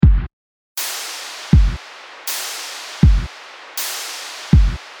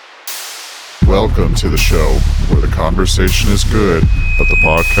Welcome to the show where the conversation is good, but the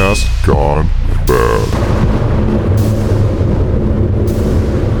podcast gone bad.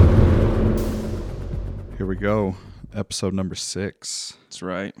 Here we go. Episode number 6. That's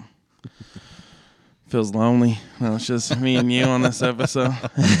right. Feels lonely. No, it's just me and you on this episode.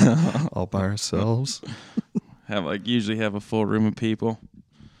 All by ourselves. Usually have a full room of people.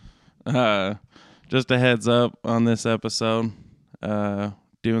 Just a heads up on this episode.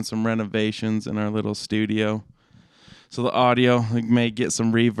 Doing some renovations in our little studio. So the audio may get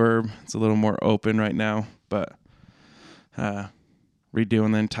some reverb. It's a little more open right now, but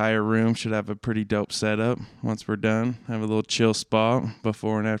redoing the entire room. Should have a pretty dope setup once we're done. Have a little chill spot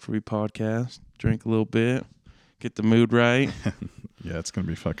before and after we podcast. Drink a little bit. Get the mood right. Yeah, it's going to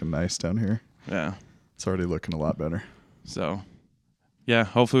be fucking nice down here. Yeah. It's already looking a lot better. So, yeah,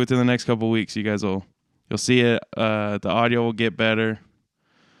 hopefully within the next couple of weeks, you guys you'll see it. The audio will get better.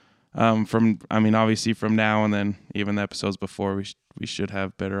 Obviously from now and then even the episodes before, we should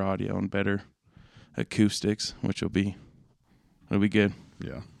have better audio and better acoustics, which will be good.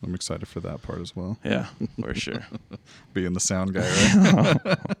 Yeah, I'm excited for that part as well. Yeah, for sure. Being the sound guy,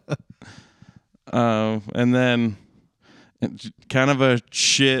 right? And then kind of a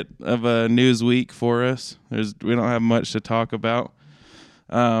shit of a news week for us. We don't have much to talk about.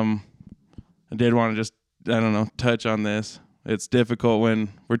 I did want to just, touch on this. It's difficult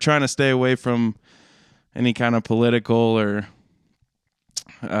when we're trying to stay away from any kind of political or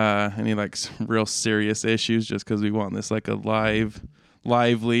any real serious issues, just because we want this like a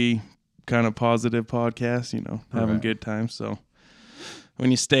lively kind of positive podcast, having good times. So when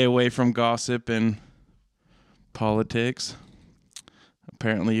you stay away from gossip and politics,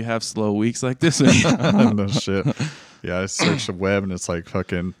 apparently you have slow weeks like this week. No shit. Yeah, I searched the web and it's like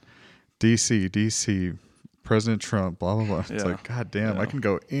fucking DC, President Trump, blah, blah, blah. It's like, God damn, I can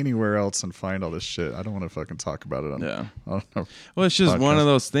go anywhere else and find all this shit. I don't want to fucking talk about it on Well, it's just one of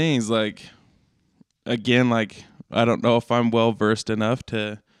those things, I don't know if I'm well versed enough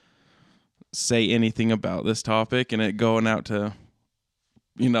to say anything about this topic and it going out to,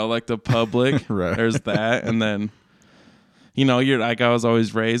 the public. Right. There's that. And then, you're like, I was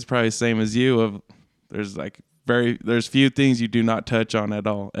always raised probably same as you there's few things you do not touch on at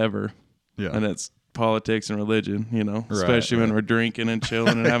all, ever. Yeah. And it's politics and religion, especially when we're drinking and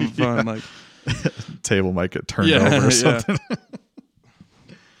chilling and having fun. Table might get turned over or something.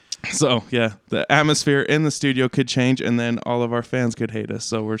 So, yeah, the atmosphere in the studio could change and then all of our fans could hate us.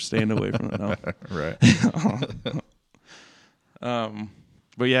 So we're staying away from it now. Right.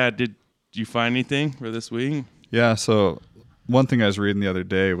 But yeah, did you find anything for this week? Yeah, so one thing I was reading the other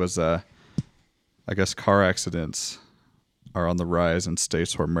day was I guess car accidents are on the rise in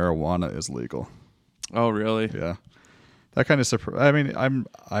states where marijuana is legal. Oh, really? Yeah. That kind of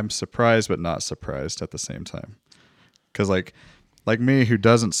I'm surprised but not surprised at the same time. Cuz like me who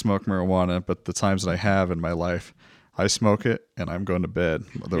doesn't smoke marijuana, but the times that I have in my life, I smoke it and I'm going to bed.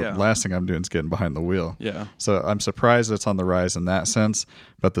 The last thing I'm doing is getting behind the wheel. Yeah. So I'm surprised it's on the rise in that sense,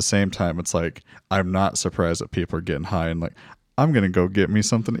 but at the same time it's like I'm not surprised that people are getting high and I'm going to go get me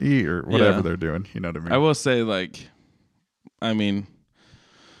something to eat or whatever they're doing, you know what I mean? I will say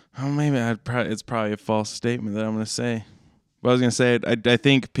it's probably a false statement that I'm going to say. But I was going to say, I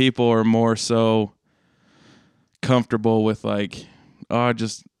think people are more so comfortable with I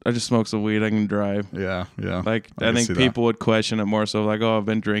just smoke some weed, I can drive. Yeah. I think people would question it more so I've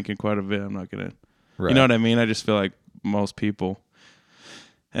been drinking quite a bit, I'm not going to, you know what I mean? I just feel like most people,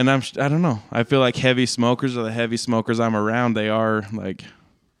 and I don't know, I feel like heavy smokers are the heavy smokers I'm around. They are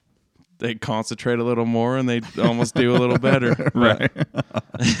they concentrate a little more and they almost do a little better. Right.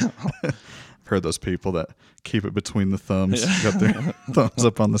 I've heard those people that keep it between the thumbs, got their thumbs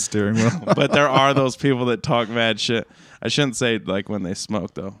up on the steering wheel. But there are those people that talk mad shit. I shouldn't say when they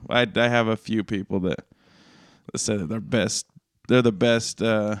smoke though. I have a few people that say that they're the best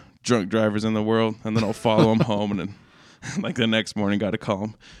drunk drivers in the world, and then I'll follow them home and then the next morning got to call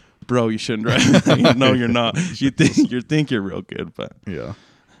them, bro, you shouldn't drive. No, you're not. You think you're real good, but yeah.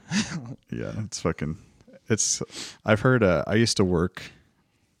 I've heard, I used to work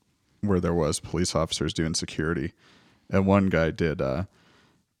where there was police officers doing security, and one guy did a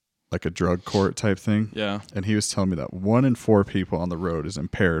drug court type thing. Yeah. And he was telling me that 1 in 4 people on the road is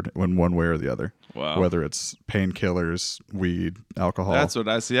impaired in one way or the other. Wow. Whether it's painkillers, weed, alcohol. That's what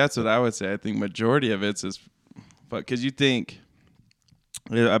I see. That's what I would say. I think majority of it's because you think,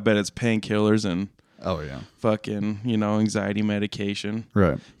 I bet it's painkillers and fucking, anxiety medication.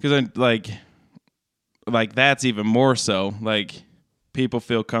 Right. Because that's even more so. People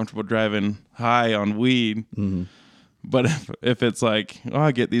feel comfortable driving high on weed But if it's like, oh,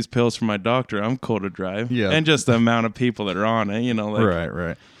 I get these pills from my doctor, I'm cool to drive. Yeah. And just the amount of people that are on it, you know, like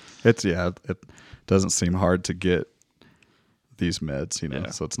right. It doesn't seem hard to get these meds, you know,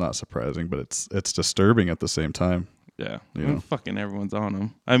 so it's not surprising, but it's disturbing at the same time. Yeah. You know? Fucking everyone's on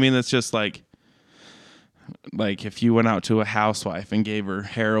them. I mean, it's just like if you went out to a housewife and gave her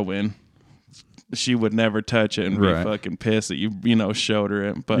heroin, she would never touch it and be fucking pissed that you know, showed her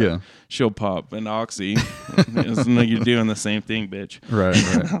it. But she'll pop an oxy. It's like you're doing the same thing, bitch.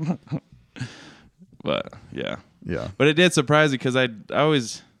 Right. But yeah. Yeah. But it did surprise me because I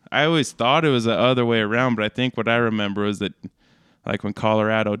always thought it was the other way around. But I think what I remember was that, like when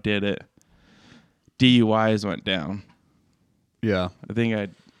Colorado did it, DUIs went down. Yeah. I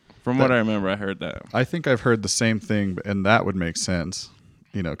think from what I remember, I heard that. I think I've heard the same thing, and that would make sense,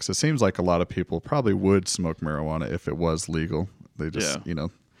 you know, because it seems like a lot of people probably would smoke marijuana if it was legal. They just, you know,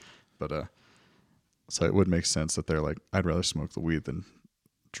 but so it would make sense that they're like, I'd rather smoke the weed than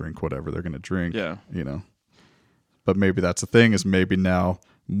drink whatever they're going to drink. Yeah. You know, but maybe that's the thing is maybe now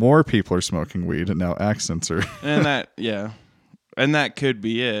more people are smoking weed and now accents are. And that could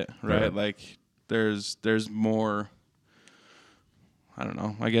be it, right? Like there's more. I don't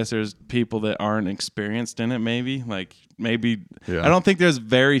know. I guess there's people that aren't experienced in it. Maybe I don't think there's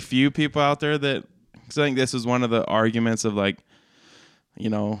very few people out there that. Because I think this is one of the arguments of like, you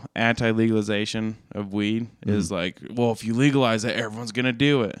know, anti-legalization of weed is like, well, if you legalize it, everyone's gonna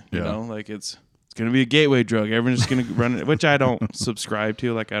do it. You know, like it's gonna be a gateway drug. Everyone's just gonna run it, which I don't subscribe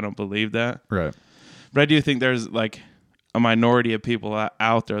to. Like I don't believe that. Right. But I do think there's like a minority of people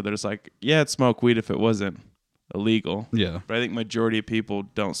out there that is like, yeah, I'd smoke weed if it wasn't illegal. Yeah. But I think majority of people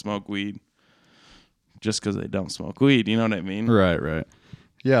don't smoke weed just because they don't smoke weed. You know what I mean? Right.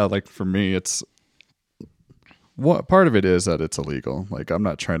 Yeah, like for me, it's what part of it is that it's illegal. Like I'm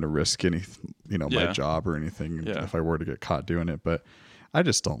not trying to risk any, you know, my job or anything if I were to get caught doing it, but I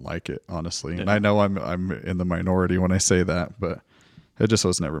just don't like it, honestly. And I know I'm in the minority when I say that, but it just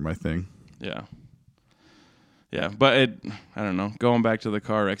was never my thing. Yeah. Yeah, but I don't know. Going back to the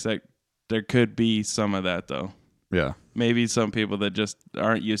car wrecks, there could be some of that though. Yeah. Maybe some people that just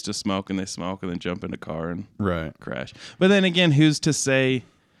aren't used to smoking, they smoke and then jump in a car and crash. But then again, who's to say?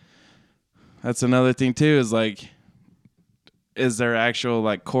 That's another thing too, is like, is there actual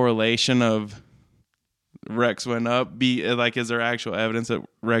like correlation of wrecks went up? Is there actual evidence that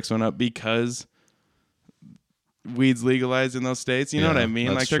wrecks went up because weed's legalized in those states? You know what I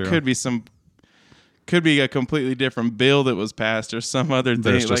mean? Like there could be a completely different bill that was passed or some other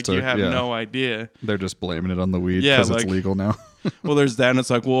thing. Like you have no idea. They're just blaming it on the weed because it's legal now. Well, there's that, and it's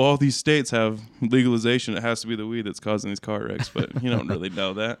like, well, all these states have legalization. It has to be the weed that's causing these car wrecks, but you don't really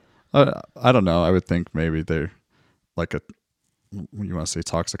know that. I don't know. I would think maybe they're like you want to say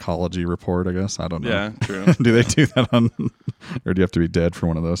toxicology report, I guess. I don't know. Yeah, true. Do they do that on, or do you have to be dead for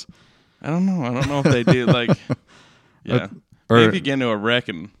one of those? I don't know. I don't know if they do. Like, yeah. Maybe if you get into a wreck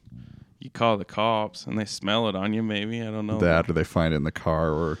and you call the cops and they smell it on you, maybe. I don't know. That, or they find it in the car,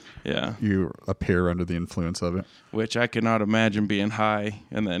 or you appear under the influence of it. Which I cannot imagine being high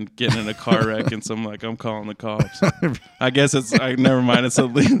and then getting in a car wreck and I'm calling the cops. I guess never mind. It's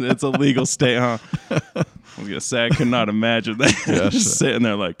a legal state, huh? I was going to say, I could not imagine that. Yeah, just sitting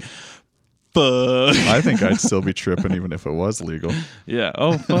there like, fuck. I think I'd still be tripping even if it was legal. Yeah.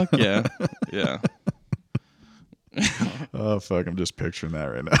 Oh, fuck yeah. Yeah. Oh, fuck. I'm just picturing that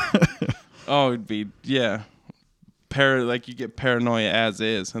right now. Oh, it'd be, yeah. Like you get paranoia as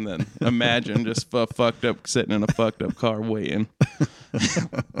is, and then imagine just fucked up, sitting in a fucked up car waiting.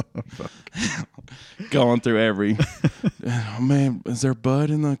 Going through every, oh man, is there bud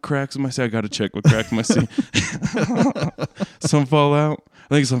in the cracks of my seat? I got to check what crack in my seat. Some fall out.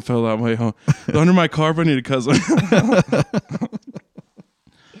 I think some fell out. Wait, under my carb, I need a cousin.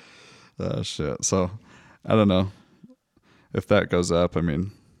 Oh, shit. So, I don't know. If that goes up, I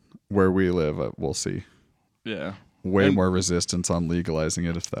mean, where we live, we'll see. Yeah. More resistance on legalizing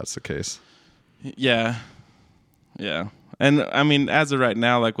it if that's the case. Yeah. Yeah. And I mean, as of right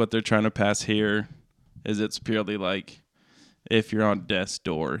now, like what they're trying to pass here is it's purely like if you're on death's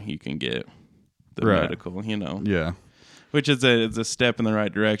door, you can get the medical, you know. Yeah. Which is a step in the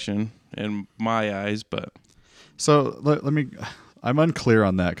right direction in my eyes, but. So I'm unclear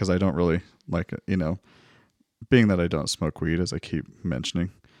on that because I don't really like it, you know. Being that I don't smoke weed, as I keep mentioning,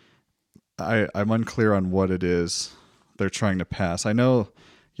 I'm unclear on what it is they're trying to pass. I know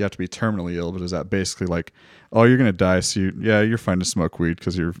you have to be terminally ill, but is that basically like, oh, you're going to die, so you're fine to smoke weed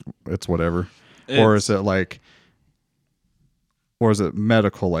because it's whatever? Or is it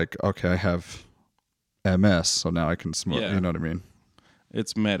medical, like, okay, I have MS, so now I can smoke, you know what I mean?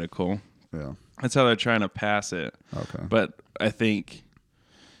 It's medical, Yeah. That's how they're trying to pass it. Okay. But I think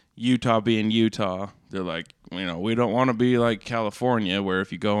Utah being Utah, they're like, we don't want to be like California where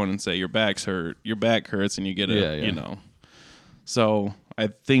if you go in and say your back hurts and you get So I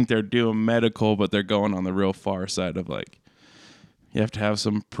think they're doing medical, but they're going on the real far side of like, you have to have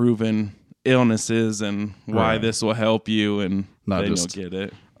some proven illnesses and why this will help you, and Not then just, you'll get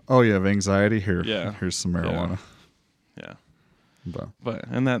it. Oh, you have anxiety? Here. Yeah. Here's some marijuana. Yeah. But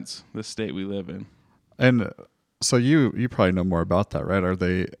And that's the state we live in. And so you probably know more about that, right?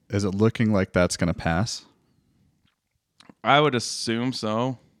 Is it looking like that's going to pass? I would assume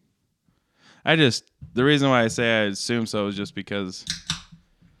so. The reason why I say I assume so is just because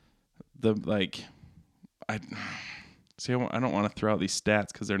I don't want to throw out these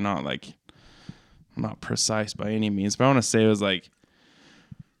stats because they're not not precise by any means, but I want to say it's like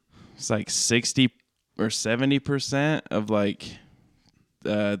 60 or 70% of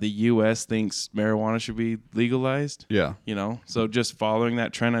the U.S. thinks marijuana should be legalized. Yeah. So just following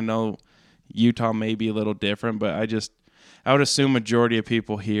that trend, I know Utah may be a little different, but I would assume majority of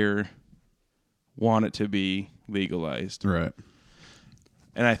people here want it to be legalized. Right.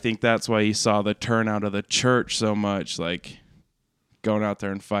 And I think that's why you saw the turnout of the church so much, going out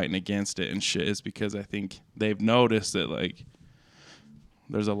there and fighting against it and shit, is because I think they've noticed that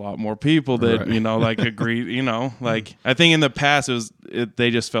there's a lot more people that agree. I think in the past they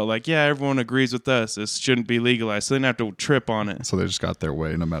just felt like, yeah, everyone agrees with us, this shouldn't be legalized, so they didn't have to trip on it. So they just got their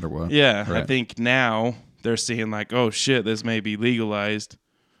way no matter what. Yeah, right. I think now they're seeing oh shit, this may be legalized.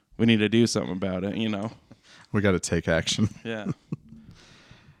 We need to do something about it. We got to take action. Yeah.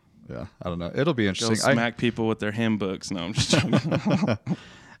 Yeah, I don't know. It'll be Go interesting. smack people with their hymn books. No, I'm just joking.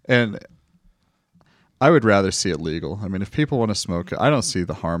 And I would rather see it legal. I mean, if people want to smoke it, I don't see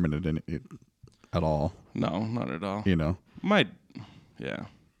the harm in it at all. No, not at all. My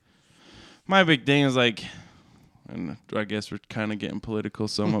big thing is and I guess we're kind of getting political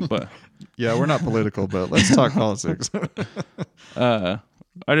somewhat, but yeah, we're not political, but let's talk politics.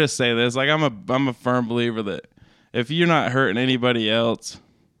 I just say this, I'm a firm believer that if you're not hurting anybody else,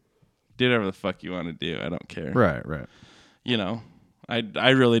 do whatever the fuck you want to do. I don't care. Right. I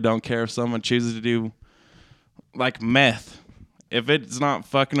really don't care if someone chooses to do meth. If it's not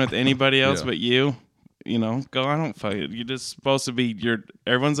fucking with anybody else but you, go. I don't fuck it. You're just supposed to be.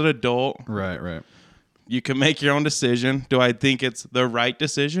 Everyone's an adult. Right. You can make your own decision. Do I think it's the right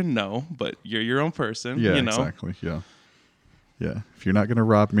decision? No, but you're your own person. Yeah, exactly. Yeah. If you're not gonna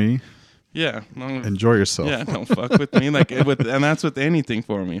rob me, enjoy yourself. Yeah, don't fuck with me. And that's with anything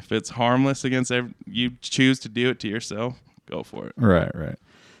for me. If it's harmless against you choose to do it to yourself, go for it. Right.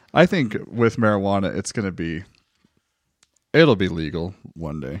 I think with marijuana, it'll be legal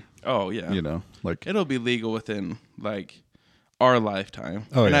one day. Oh yeah. It'll be legal within our lifetime.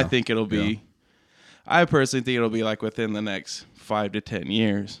 Oh, and yeah. I think it'll be. Yeah. I personally think it'll be within the next 5 to 10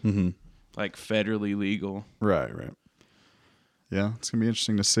 years, federally legal. Right. Yeah, it's gonna be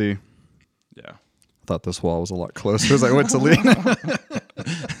interesting to see. Yeah. I thought this wall was a lot closer as I went to lean.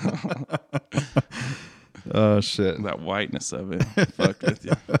 Oh shit! That whiteness of it fucked with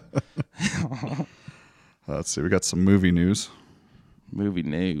you. Let's see. We got some movie news. Movie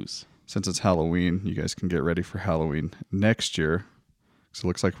news. Since it's Halloween, you guys can get ready for Halloween next year. So it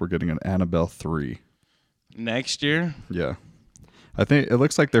looks like we're getting an Annabelle 3. Next year? Yeah. I think it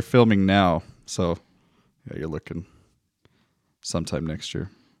looks like they're filming now. So yeah, you're looking sometime next year.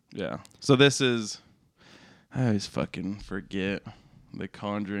 Yeah. So this is, I always fucking forget the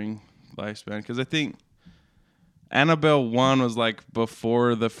Conjuring lifespan, because I think Annabelle 1 was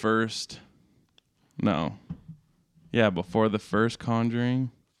before the first. No. Yeah, before the first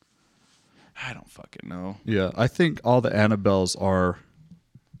Conjuring. I don't fucking know. Yeah, I think all the Annabelles are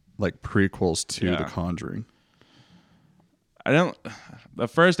prequels to The Conjuring. The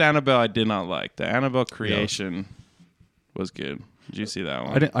first Annabelle I did not like. The Annabelle Creation was good. Did you see that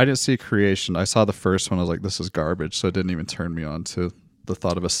one? I didn't see Creation. I saw the first one. I was like, this is garbage. So it didn't even turn me on to the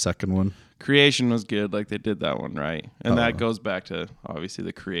thought of a second one. Creation was good. They did that one right. And that goes back to, obviously,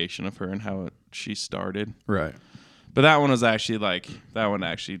 the creation of her and how she started. Right. But that one was actually, that one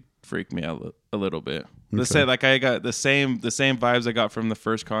actually freaked me out a little bit. Okay. I got the same vibes I got from the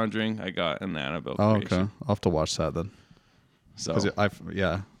first Conjuring, I got in the Annabelle Creation. Oh, okay. I'll have to watch that then. So,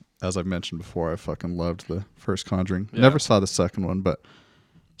 as I've mentioned before, I fucking loved the first Conjuring. Yeah. Never saw the second one, but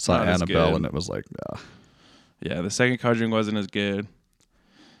saw Not as Annabelle good. and it was yeah, the second Conjuring wasn't as good.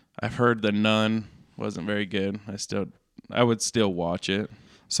 I've heard The Nun wasn't very good. I would still watch it.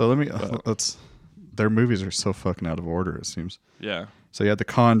 So their movies are so fucking out of order, it seems. Yeah. So you had The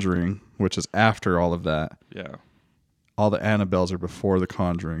Conjuring, which is after all of that. Yeah. All the Annabelles are before The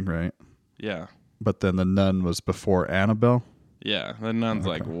Conjuring, right? Yeah. but then the Nun was before Annabelle. Yeah. The Nun's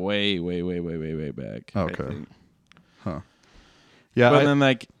like way back. I Okay. think. Yeah, But then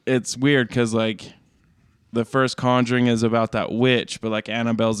like it's weird because like the first Conjuring is about that witch, but like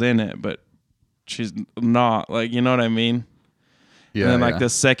Annabelle's in it, but she's not. Like, you know what I mean? yeah, And then like yeah. the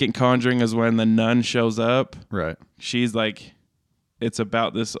second Conjuring is when the nun shows up. Right. She's like, it's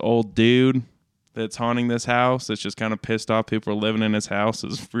about this old dude that's haunting this house. It's just kind of pissed off people are living in his house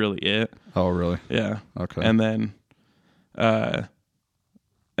is really it. Oh, really? Yeah. Okay. And then I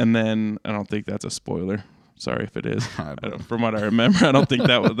don't think that's a spoiler. Sorry if it is. From what I remember, I don't think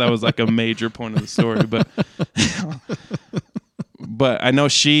that was like a major point of the story, but I know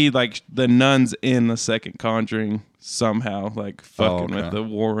she, like, the nun's in the second Conjuring somehow, like fucking with the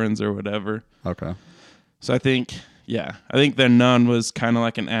Warrens or whatever. Okay. So I think the nun was kind of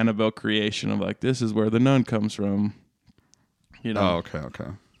like an Annabelle creation of like, this is where the nun comes from. You know? Oh, okay.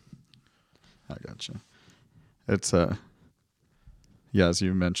 I gotcha. It's yeah, as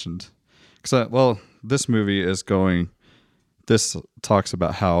you mentioned, because this movie is going. This talks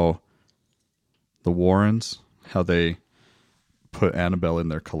about how the Warrens, how they put Annabelle in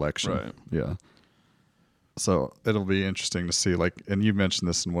their collection. Right. Yeah. So it'll be interesting to see, like, and you mentioned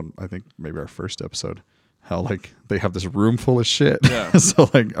this in one, I think maybe our first episode, how like they have this room full of shit. Yeah. So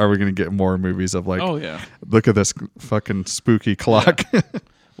like, are we gonna get more movies of like, Oh yeah. look at this fucking spooky clock? Yeah.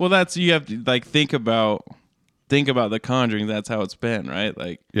 Well, that's, you have to like think about the Conjuring. That's how it's been, right?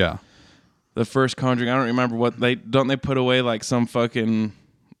 Like, Yeah. the first Conjuring, I don't remember what they put away like some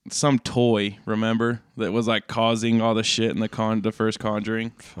toy, remember, that was like causing all the shit in the first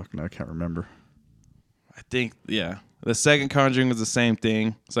Conjuring. Fuck no, I can't remember. I think, yeah. The second Conjuring was the same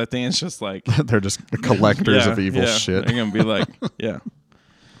thing. So I think it's just like They're just collectors of evil yeah. shit. They're gonna be like, yeah,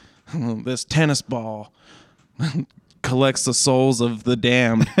 this tennis ball collects the souls of the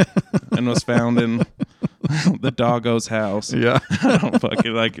damned and was found in the doggo's house. Yeah. I don't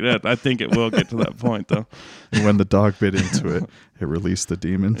fucking like that. I think it will get to that point though. And when the dog bit into it, it released the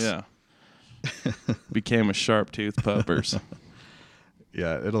demons. Yeah. Became a sharp tooth puppers.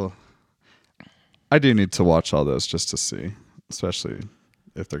 Yeah, I do need to watch all those just to see, especially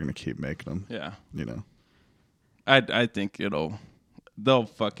if they're going to keep making them. Yeah. You know. I think they'll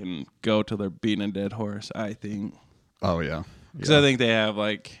fucking go till they're beating a dead horse, I think. Oh, yeah. Because I think they have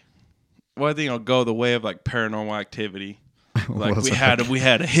like, I think it'll go the way of like Paranormal Activity. Like Was we it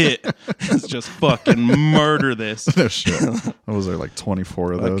had a hit. Let's just fucking murder this. No shit. Was there like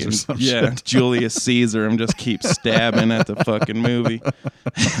 24 of those or something? Yeah, shit? Julius Caesar and just keep stabbing at the fucking movie.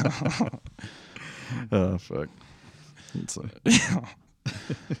 Oh, fuck.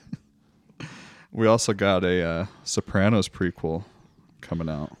 We also got a Sopranos prequel coming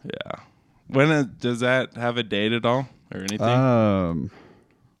out. Yeah. Does that have a date at all or anything?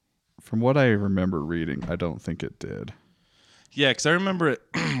 From what I remember reading, I don't think it did. Yeah, because I remember it.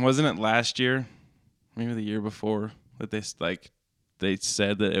 Wasn't it last year, maybe the year before, that they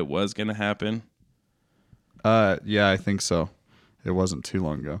said that it was gonna happen? Yeah, I think so. It wasn't too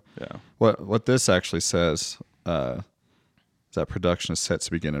long ago. Yeah. What this actually says is that production is set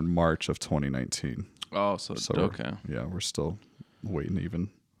to begin in March of 2019. Oh, so okay. We're still waiting to even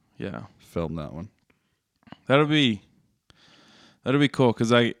Yeah. film that one. That'll be cool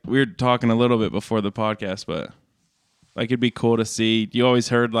because we were talking a little bit before the podcast, but like it'd be cool to see. You always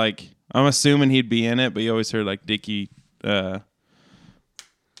heard like, I'm assuming he'd be in it, but you always heard like Dickie.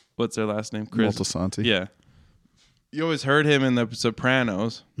 What's their last name? Chris Moltisanti. Yeah. You always heard him in The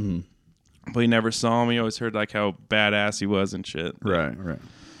Sopranos, but you never saw him. You always heard like how badass he was and shit. Right.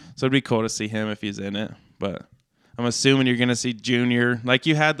 So it'd be cool to see him if he's in it. But I'm assuming you're gonna see Junior. Like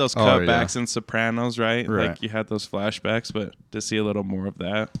you had those cutbacks in Sopranos, right? Like you had those flashbacks, but to see a little more of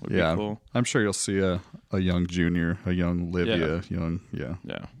that would be cool. I'm sure you'll see a young Junior, a young Livia,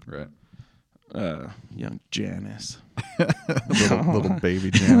 Yeah. right. Young Janice. little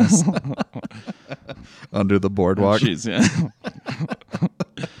baby Janice under the boardwalk. She's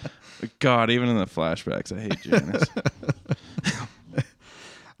God, even in the flashbacks, I hate Janice.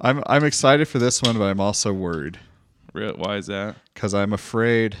 I'm excited for this one, but I'm also worried. Why is that? Because I'm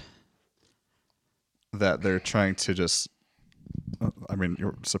afraid that they're trying to just. I mean,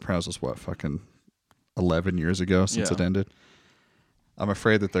 Sopranos was what, fucking 11 years ago since it ended. I'm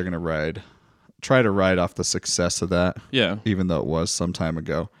afraid that they're gonna try to ride off the success of that. Yeah. Even though it was some time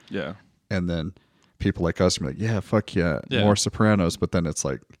ago. Yeah. And then people like us are like, yeah, fuck yeah, more Sopranos. But then it's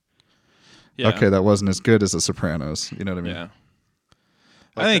like, okay, that wasn't as good as the Sopranos. You know what I mean? Yeah.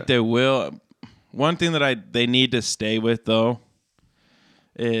 I think they will. One thing that they need to stay with though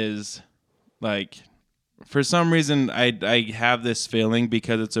is like for some reason I have this feeling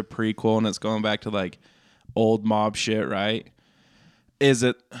because it's a prequel and it's going back to like old mob shit, right? Is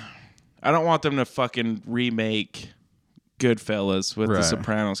it? I don't want them to fucking remake Goodfellas with the Right.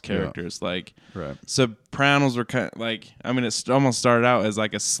 Sopranos characters. Like, Right. Sopranos were kind of like, I mean, it almost started out as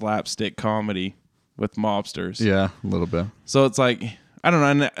like a slapstick comedy with mobsters. Yeah, a little bit. So it's like, I don't know.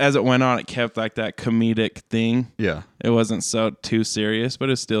 And as it went on, it kept like that comedic thing. Yeah. It wasn't so too serious,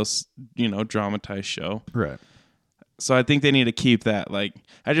 but it's still, dramatized show. Right. So I think they need to keep that. Like,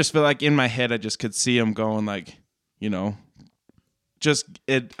 I just feel like in my head, I just could see them going like,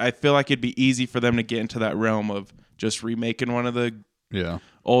 I feel like it'd be easy for them to get into that realm of just remaking one of the Yeah.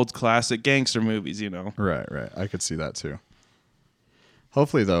 old classic gangster movies, Right. I could see that too.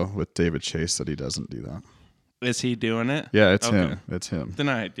 Hopefully, though, with David Chase, that he doesn't do that. Is he doing it? Yeah, it's Okay. him. It's him. Then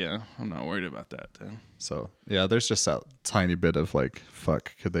I'm not worried about that then. So, yeah, there's just that tiny bit of like,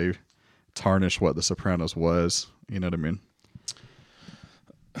 fuck, could they tarnish what The Sopranos was? You know what I mean?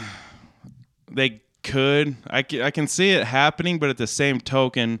 They could. I can see it happening, but at the same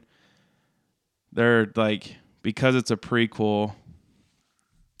token, they're like, because it's a prequel,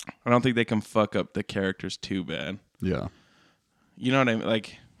 I don't think they can fuck up the characters too bad. Yeah. You know what I mean?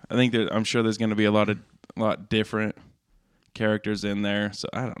 Like, I think I'm sure there's going to be a lot different characters in there. So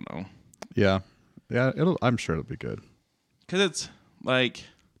I don't know. Yeah. Yeah, I'm sure it'll be good. Because it's like,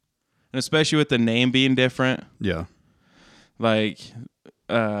 and especially with the name being different, Yeah. like,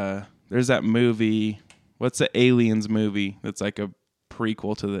 there's that movie. What's the Aliens movie that's like a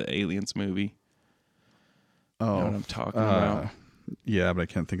prequel to the Aliens movie? Oh, You know what I'm talking about? Yeah, but I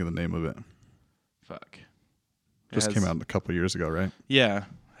can't think of the name of it. Fuck. Just came out a couple years ago, right? Yeah.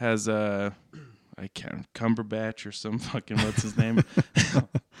 Has I can't Cumberbatch or some fucking what's his name?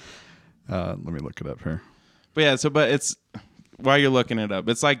 Let me look it up here. But yeah, but it's while you're looking it up,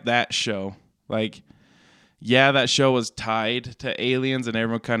 it's like that show. Like, yeah, that show was tied to aliens and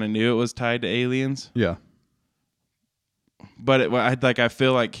everyone kind of knew it was tied to aliens. Yeah. But I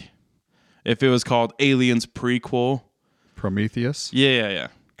feel like if it was called Aliens Prequel. Prometheus? Yeah.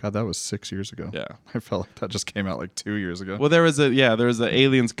 God, that was 6 years ago. Yeah. I felt like that just came out like 2 years ago. Well, there was the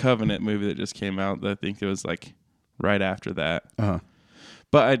Aliens Covenant movie that just came out. That I think it was like right after that. Uh-huh.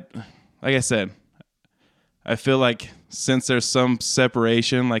 But like I said, I feel like since there's some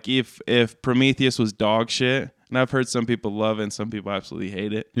separation, like if Prometheus was dog shit, and I've heard some people love it and some people absolutely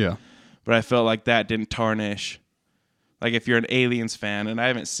hate it, Yeah. but I felt like that didn't tarnish. Like if you're an Aliens fan, and I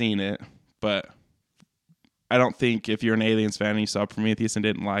haven't seen it, but I don't think if you're an Aliens fan and you saw Prometheus and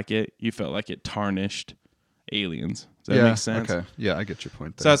didn't like it, you felt like it tarnished Aliens. Does that make sense? Okay. Yeah, I get your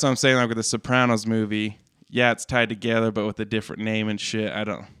point So there. that's what I'm saying. Like with the Sopranos movie, yeah, it's tied together, but with a different name and shit.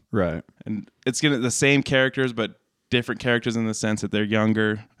 Right. And it's gonna the same characters, but different characters in the sense that they're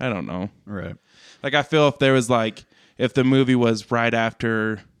younger. I don't know. Right. Like I feel if the movie was right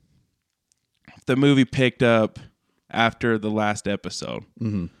after, if the movie picked up after the last episode,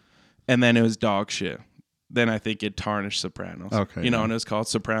 Mm-hmm. and then it was dog shit, then I think it tarnished Sopranos. Okay, and yeah. it was called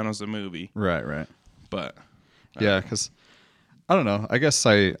Sopranos the movie. Right. But Yeah, because I don't know. I guess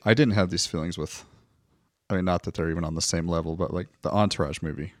I didn't have these feelings with, I mean, not that they're even on the same level, but like the Entourage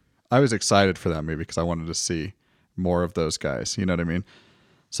movie. I was excited for that movie because I wanted to see more of those guys. You know what I mean?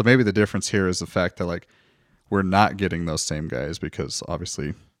 So maybe the difference here is the fact that like we're not getting those same guys because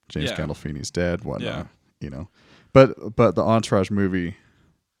obviously James Yeah. Gandolfini's dead, whatnot. Yeah. You know, but the Entourage movie,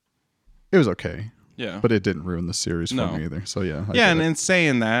 it was okay, yeah, but it didn't ruin the series for No. me either. So yeah, I yeah, get and it. in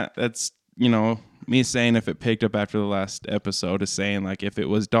saying that, that's me saying if it picked up after the last episode is saying like if it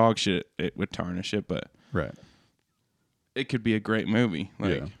was dog shit, it would tarnish it, but Right. it could be a great movie.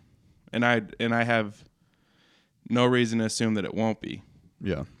 Like, Yeah. and I have no reason to assume that it won't be.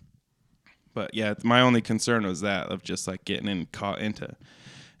 Yeah. But yeah, my only concern was that of just like getting caught into,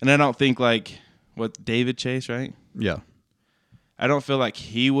 and I don't think like what David Chase, right? Yeah. I don't feel like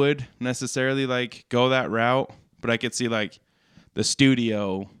he would necessarily like go that route, but I could see like the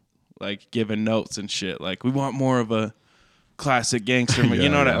studio like giving notes and shit. Like we want more of a classic gangster movie. Yeah, You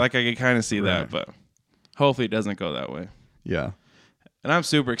know what yeah. like I could kind of see that, Right. but hopefully it doesn't go that way. Yeah. And I'm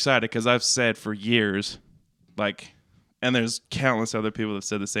super excited because I've said for years, like, and there's countless other people that have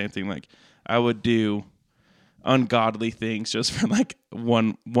said the same thing. Like, I would do ungodly things just for like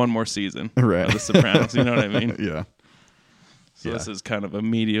one more season Right. of The Sopranos. You know what I mean? Yeah. So Yeah. this is kind of a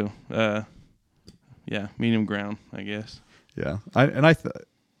medium ground, I guess. Yeah.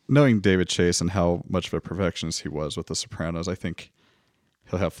 Knowing David Chase and how much of a perfectionist he was with The Sopranos, I think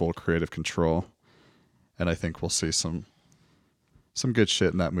he'll have full creative control, and I think we'll see some good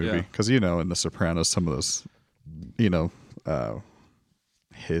shit in that movie. Yeah. Because in The Sopranos, some of those,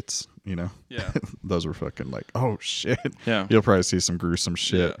 hits, you know. Yeah. Those were fucking like, oh shit. Yeah. You'll probably see some gruesome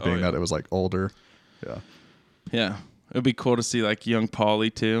shit, Yeah. Oh, being yeah. that it was like older. Yeah. Yeah. It'd be cool to see like young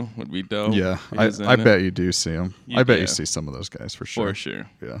Paulie too. Would be dope. Yeah, He I was in it. bet you do see them. I bet yeah. you see some of those guys for sure. For sure.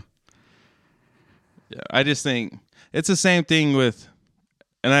 Yeah. Yeah. I just think it's the same thing with,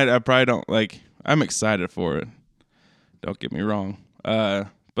 and I probably don't like. I'm excited for it. Don't get me wrong.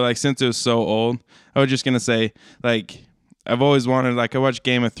 But like since it was so old, I was just gonna say like I've always wanted, like I watched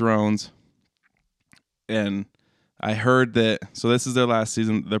Game of Thrones, and I heard that, so this is their last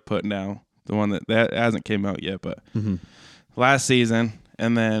season that they're putting out, the one that hasn't came out yet, but last season.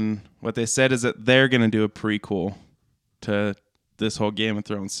 And then what they said is that they're gonna do a prequel to this whole Game of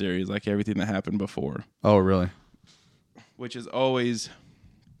Thrones series, like everything that happened before, Oh, really? which is always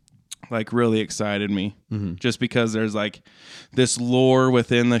like really excited me, just because there's like this lore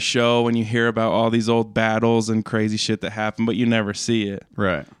within the show and you hear about all these old battles and crazy shit that happened, but you never see it.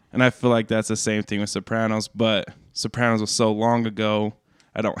 Right. And I feel like that's the same thing with Sopranos, but Sopranos was so long ago,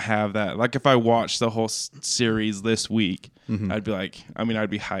 I don't have that. Like if I watched the whole series this week, I'd be like, I'd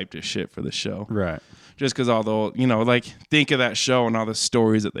be hyped as shit for the show. Right. Just because all the old, like think of that show and all the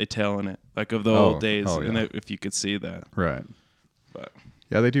stories that they tell in it, like of the old days, and yeah. if you could see that. Right. But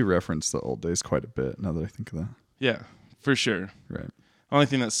Yeah, they do reference the old days quite a bit now that I think of that. yeah, for sure. Right. Only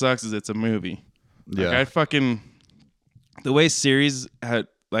thing that sucks is it's a movie. Yeah. Like the way series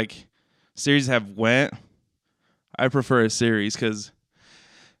have went, I prefer a series because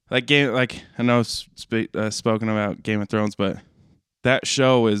I know spoken about Game of Thrones, but that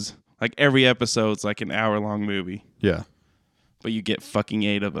show is like every episode's like an hour-long movie, Yeah. but you get fucking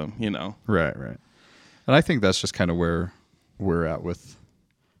 8 of them, Right. Right. And I think that's just kind of where we're at with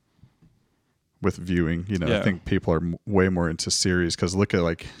viewing. Yeah. I think people are way more into series because look at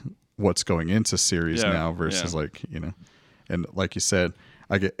like what's going into series Yeah, now versus yeah. like, and like you said,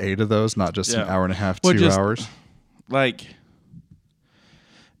 I get 8 of those, not just an Yeah. hour and a half, Well, 2 hours. Like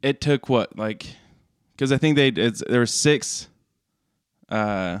it took what, like, because I think there were 6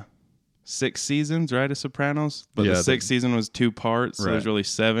 seasons, right, of Sopranos, but Yeah, the 6th season was 2 parts, so there's Right. really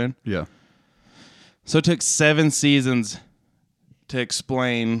 7. Yeah. So it took 7 seasons to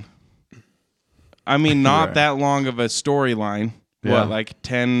explain. Not Right. that long of a storyline. Yeah. What, like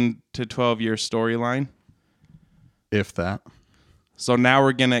 10 to 12 year storyline? If that. So now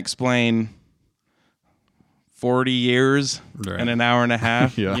we're gonna explain 40 years Right. in an hour and a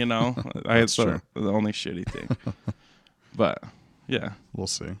half. Yeah. That's true. the only shitty thing. But yeah, We'll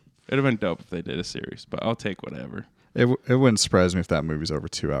see. it'd have been dope if they did a series. But I'll take whatever. It wouldn't surprise me if that movie's over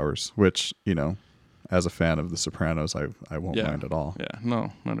 2 hours, which, as a fan of The Sopranos, I won't Yeah. mind at all. Yeah,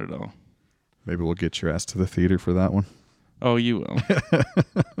 no, not at all. Maybe we'll get your ass to the theater for that one. Oh, you will.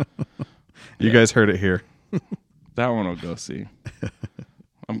 You guys heard it here. That one I'll go see.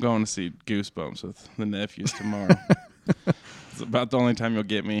 I'm going to see Goosebumps with the nephews tomorrow. It's about the only time you'll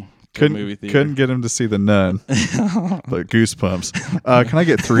get me to a movie theater. Couldn't get him to see The Nun, but Goosebumps. Can I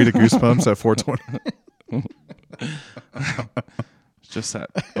get 3 to Goosebumps at 420? Just that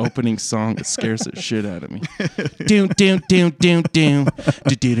opening song that scares the shit out of me. Doom, doom, doom, doom, doom.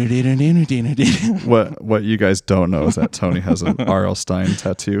 What you guys don't know is that Tony has an R.L. Stein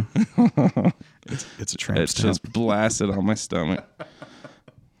tattoo. It's a tramp It's stamp. just blasted on my stomach.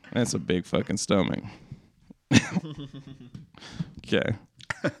 That's a big fucking stomach. Okay.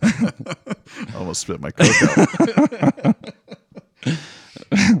 Almost spit my coke out.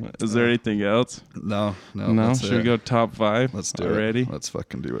 Is there anything else? No. No? That's Should it. we go top 5? Let's do already? it. Let's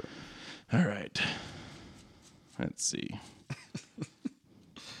fucking do it. All right. Let's see.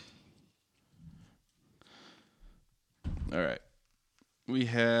 All right. We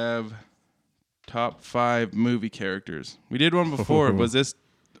have top 5 movie characters. We did one before. Was this,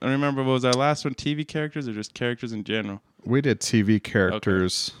 I don't remember, was our last one TV characters or just characters in general? We did TV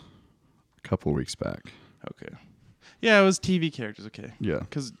characters a couple weeks back. Okay. Yeah, it was TV characters. Okay. Yeah.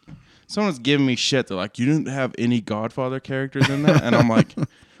 Because someone's giving me shit. They're like, you didn't have any Godfather characters in that? And I'm like,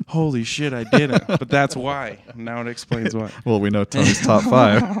 holy shit, I didn't. But that's why. Now it explains why. Well, we know Tony's top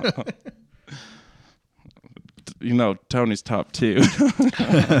 5. Tony's top 2.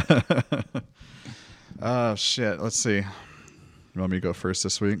 Oh, shit. Let's see. You want me to go first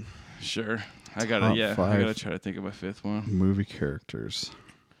this week? Sure. I Top gotta 5. try to think of my 5th one. Movie characters.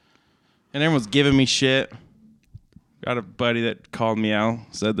 And everyone's giving me shit. Got a buddy that called me out,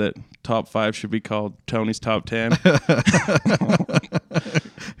 said that top 5 should be called Tony's top 10.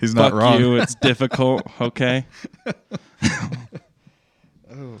 He's not Fuck wrong. you, it's difficult, okay?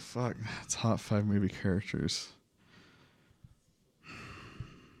 Oh, fuck. Top 5 movie characters.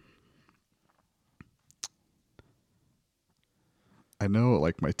 I know what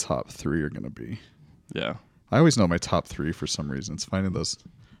like my top 3 are gonna be. Yeah. I always know my top 3 for some reason. It's finding those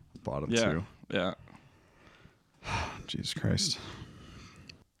bottom 2. Yeah. Jesus Christ.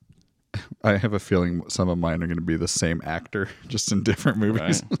 I have a feeling some of mine are going to be the same actor, just in different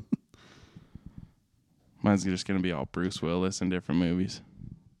movies. Right. Mine's just going to be all Bruce Willis in different movies.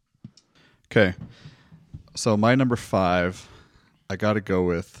 Okay. So my number 5, I got to go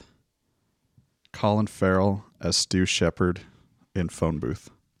with Colin Farrell as Stu Shepard in Phone Booth.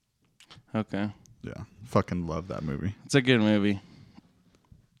 Okay. Yeah. Fucking love that movie. It's a good movie.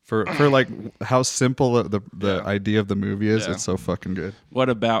 For like how simple the idea of the movie is, Yeah. it's so fucking good. What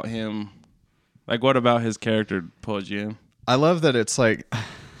about him? Like, what about his character pulled you in? I love that it's like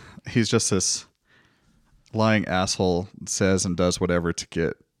he's just this lying asshole, says and does whatever to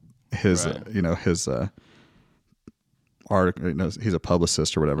get his Right. his art, he's a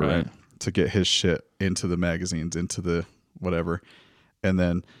publicist or whatever, right? To get his shit into the magazines, into the whatever, and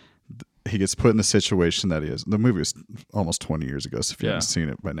then he gets put in the situation that he is. The movie was almost 20 years ago, so if you haven't seen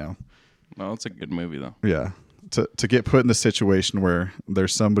it by now. Well, it's a good movie though. Yeah. To get put in the situation where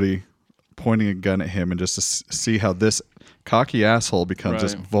there's somebody pointing a gun at him, and just to see how this cocky asshole becomes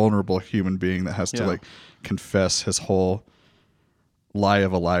this vulnerable human being that has to like confess his whole lie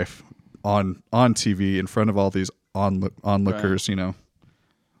of a life on TV in front of all these onlookers,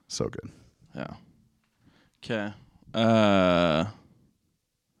 So good. Yeah. Okay.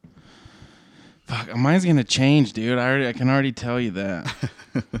 Fuck, mine's gonna change, dude. I can already tell you that.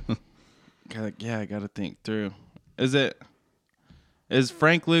 I gotta think through. Is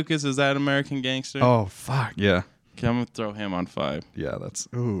Frank Lucas, is that American Gangster? Oh fuck yeah. Okay, I'm gonna throw him on 5. Yeah, that's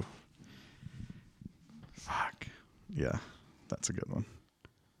ooh. Fuck. Yeah, that's a good one.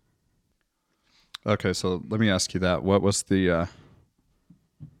 Okay, so let me ask you that. What was the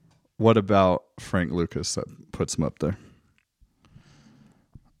what about Frank Lucas that puts him up there?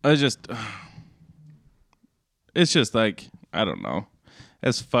 It's just like, I don't know.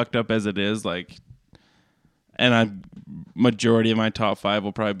 As fucked up as it is, like, and majority of my top 5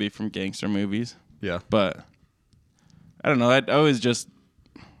 will probably be from gangster movies. Yeah. But I don't know. I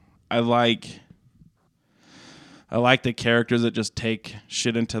like the characters that just take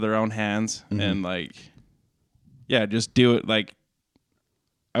shit into their own hands and just do it. Like,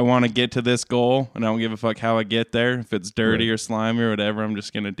 I want to get to this goal and I don't give a fuck how I get there. If it's dirty or slimy or whatever, I'm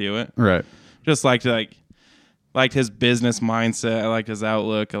just going to do it. Right. Just liked his business mindset. I liked his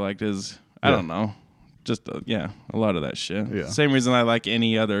outlook. I liked his, I don't know. Just, a lot of that shit. Yeah. Same reason I like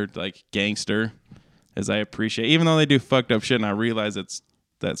any other, like, gangster, as I appreciate. Even though they do fucked up shit and I realize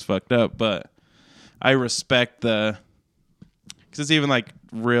that's fucked up, but I respect because it's even, like,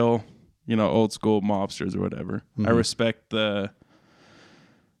 real, old school mobsters or whatever. Mm-hmm. I respect the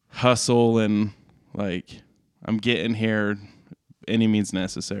hustle and, like, I'm getting here any means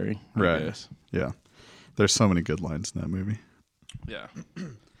necessary. I guess. Yeah. There's so many good lines in that movie. Yeah.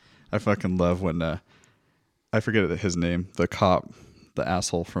 I fucking love when I forget his name, the cop, the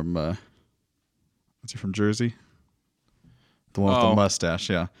asshole from what's he from, Jersey? The one with the mustache,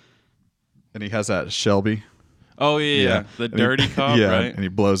 yeah. And he has that Shelby. Oh yeah. The dirty cop, yeah, right? And he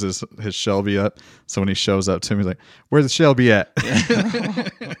blows his Shelby up. So when he shows up to him, he's like, "Where's the Shelby at?"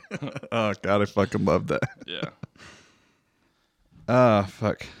 Oh god, I fucking love that. Yeah.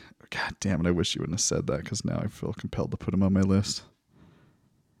 Fuck. God damn it, I wish you wouldn't have said that, because now I feel compelled to put him on my list.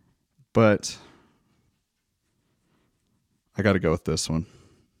 But I got to go with this one.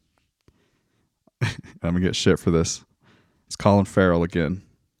 I'm going to get shit for this. It's Colin Farrell again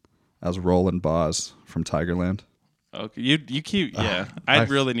as Roland Boz from Tigerland. Okay, you keep, I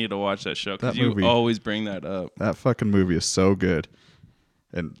really need to watch that show because you always bring that up. That fucking movie is so good.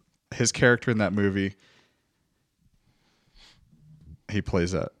 And his character in that movie, he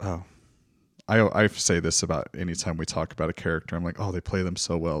plays that. Oh, I say this about anytime we talk about a character. I'm like, oh, they play them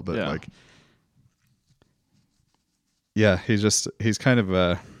so well. But he's kind of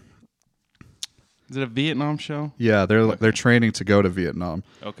a. Is it a Vietnam show? Yeah, they're training to go to Vietnam.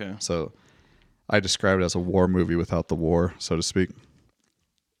 Okay. So I describe it as a war movie without the war, so to speak.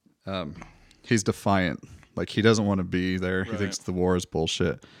 He's defiant. Like, he doesn't want to be there. He thinks the war is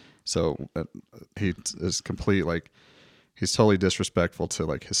bullshit. So he is complete, like, he's totally disrespectful to,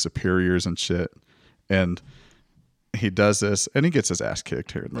 like, his superiors and shit. And he does this, and he gets his ass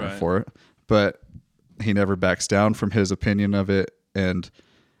kicked here and there for it. But he never backs down from his opinion of it.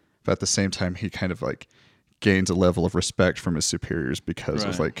 But at the same time, he kind of, like, gains a level of respect from his superiors because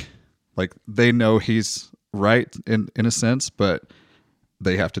it's like they know he's right in a sense, but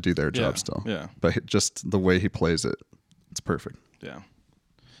they have to do their job still. Yeah. But just the way he plays it, it's perfect. Yeah.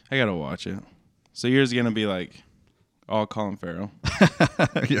 I got to watch it. So yours is going to be like all Colin Farrell.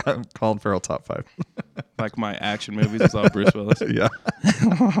 Yeah, Colin Farrell top 5. Like my action movies is all Bruce Willis. Yeah.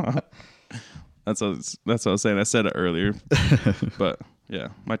 That's what I was saying. I said it earlier, but yeah,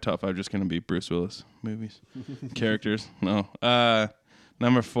 my top 5 just gonna be Bruce Willis movies, characters. No,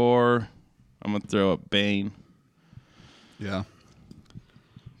 number 4, I'm gonna throw up Bane. Yeah.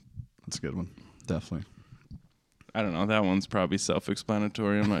 That's a good one. Definitely. I don't know. That one's probably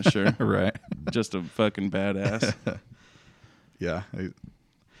self-explanatory. I'm not sure. Right. Just a fucking badass. Yeah.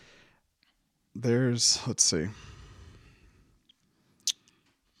 Let's see.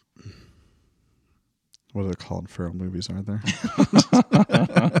 What are the Colin Farrell movies are there?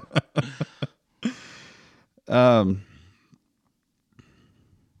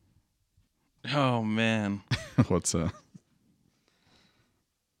 Oh man. What's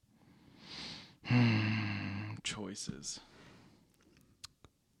Choices.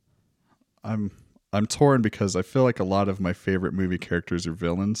 I'm torn because I feel like a lot of my favorite movie characters are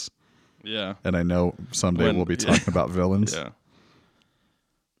villains, Yeah. and I know someday we'll be talking about villains. Yeah.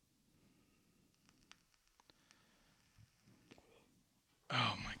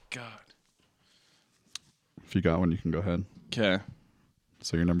 Oh my god. If you got one, you can go ahead. Okay.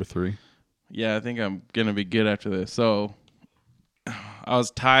 So you're number 3. Yeah, I think I'm gonna be good after this. So I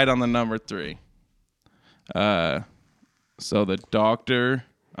was tied on the number 3. So the doctor,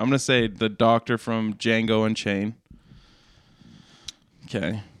 I'm gonna say the doctor from Django Unchained.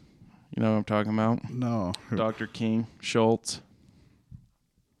 Okay. You know what I'm talking about? No. Dr. King Schultz.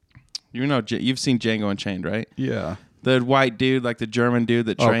 You know, you've seen Django Unchained, right? Yeah. The white dude, like the German dude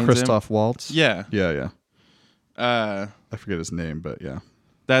that trains him. Christoph Waltz? Yeah. Yeah. I forget his name, but yeah.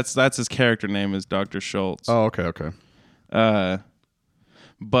 That's his character name is Dr. Schultz. Oh, okay.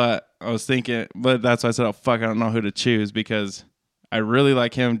 But I was thinking, but that's why I said, oh, fuck, I don't know who to choose because I really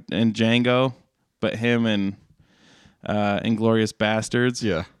like him in Django, but him in Inglourious Bastards.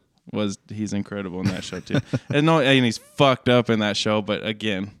 Yeah. He's incredible in that show too. and he's fucked up in that show, but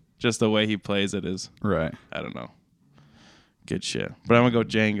again, just the way he plays it is Right. I don't know. Good shit. But I'm gonna go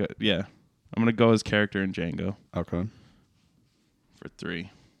Django. Yeah. I'm gonna go his character in Django Okay. for 3.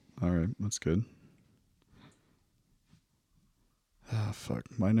 All right. That's good. Ah, fuck.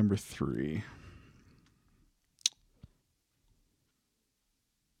 My number 3.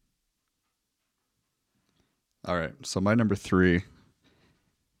 All right. So my number 3,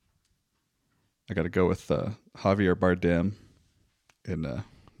 I got to go with Javier Bardem in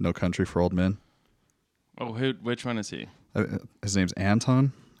No Country for Old Men. Oh, which one is he? His name's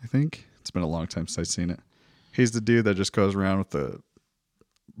Anton, I think. It's been a long time since I've seen it. He's the dude that just goes around with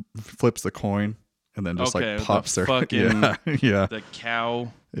flips the coin and then just like pops their fucking yeah. The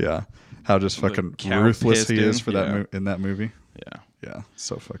cow. Yeah. How just The fucking cow ruthless he is piston, for yeah. in that movie. Yeah. Yeah.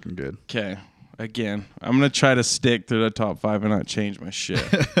 So fucking good. Okay. Again, I'm gonna try to stick to the top 5 and not change my shit.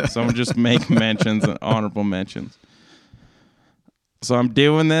 So I'm gonna just make mentions and honorable mentions. So I'm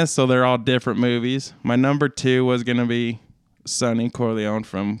doing this, so they're all different movies. My number 2 was gonna be Sonny Corleone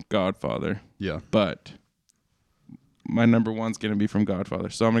from Godfather, Yeah. but my number 1's gonna be from Godfather.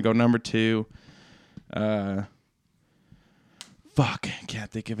 So I'm gonna go number 2. Fuck,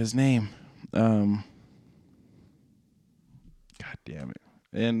 can't think of his name. God damn it.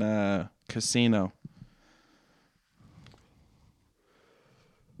 In Casino.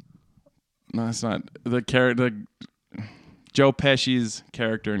 No, it's not the character. Joe Pesci's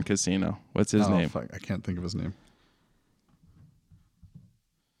character in Casino. What's his name? Fuck. I can't think of his name.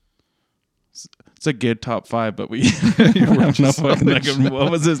 It's a good top 5, but we.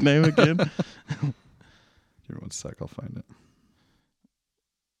 What was his name again? Give me one sec. I'll find it.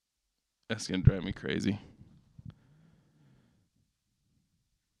 That's gonna drive me crazy.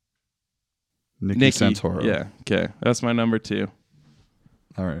 Nicky Santoro. Yeah. Okay. That's my number 2.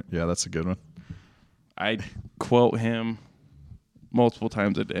 All right. Yeah, that's a good one. I quote him multiple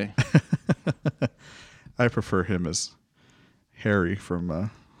times a day. I prefer him as Harry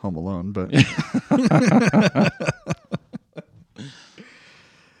from Home Alone, but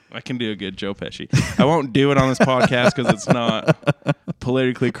I can do a good Joe Pesci. I won't do it on this podcast because it's not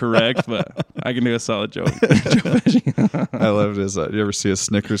politically correct, but I can do a solid Joe Pesci. I loved his. You ever see a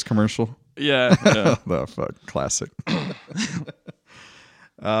Snickers commercial? Yeah. Oh, fuck. Classic.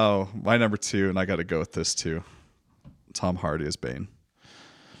 Oh, my number 2, and I got to go with this too. Tom Hardy as Bane.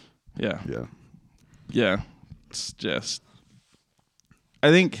 Yeah. Yeah. Yeah. It's just,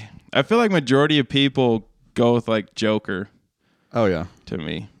 I feel like majority of people go with like Joker Oh, yeah. to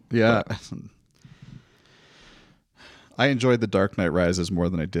me. Yeah. I enjoyed The Dark Knight Rises more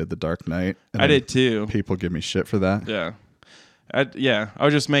than I did The Dark Knight. And I then did too. People give me shit for that. Yeah. I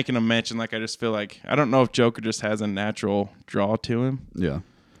was just making a mention. Like, I just feel like I don't know if Joker just has a natural draw to him. Yeah.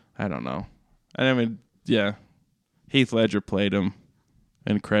 I don't know. I mean, yeah, Heath Ledger played him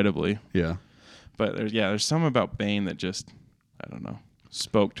incredibly. Yeah. But there's something about Bane that just, I don't know,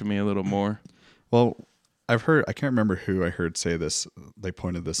 spoke to me a little more. Well, I can't remember who I heard say this. They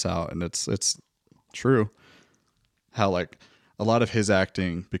pointed this out, and it's true. How like a lot of his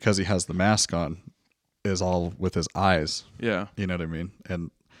acting, because he has the mask on, is all with his eyes. Yeah. You know what I mean?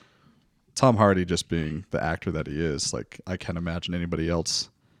 And Tom Hardy just being the actor that he is, like I can't imagine anybody else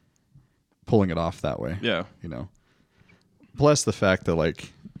pulling it off that way. Yeah. You know. Plus the fact that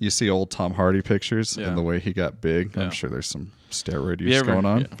like you see old Tom Hardy pictures Yeah. and the way he got big. Yeah. I'm sure there's some steroid use going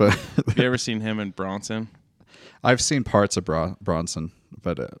on. But have you ever seen him in Bronson? I've seen parts of Bronson,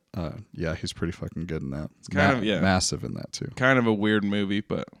 but yeah, he's pretty fucking good in that. It's kind of massive in that too. Kind of a weird movie,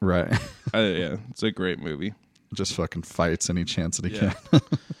 but Right. yeah, it's a great movie. Just fucking fights any chance that he Yeah. can.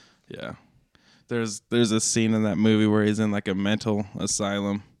 Yeah. There's a scene in that movie where he's in like a mental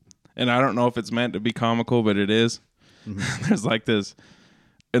asylum. And I don't know if it's meant to be comical, but it is. Mm-hmm. There's like this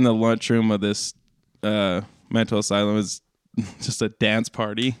in the lunchroom of this mental asylum is just a dance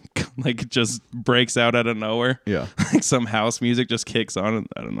party. Like it just breaks out of nowhere. Yeah. Like some house music just kicks on and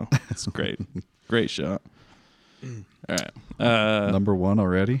I don't know. It's great. Great shot. All right. Number 1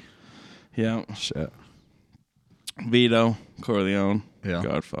 already? Yeah. Shit. Vito Corleone. Yeah.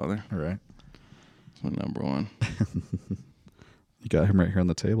 Godfather. All right. That's my number 1. You got him right here on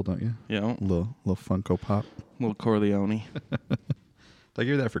the table, don't you? Yeah. Little Funko Pop. Little Corleone. Did I give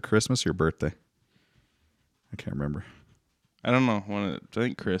you that for Christmas or your birthday? I can't remember. I don't know. I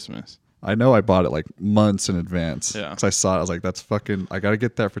think Christmas. I know I bought it like months in advance. Yeah. Because I saw it. I was like, that's fucking, I got to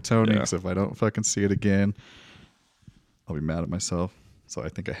get that for Tony. Yeah. Because if I don't fucking see it again, I'll be mad at myself. So I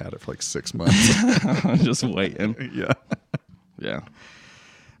think I had it for like 6 months. I'm just waiting. Yeah. Yeah.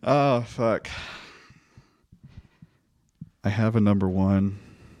 Oh, fuck. I have a number 1,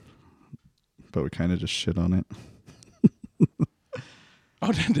 but we kind of just shit on it.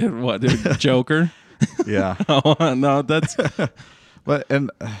 Oh, did what? Dude, Joker? Yeah. Oh, no, that's... But, and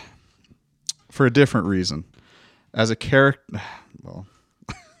for a different reason. As a character, well...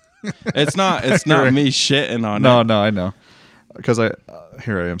 It's not me shitting on No, it. no, I know. Because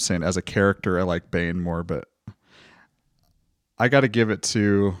here I am saying, as a character, I like Bane more, but I got to give it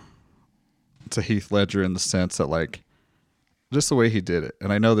to Heath Ledger in the sense that, like, just the way he did it.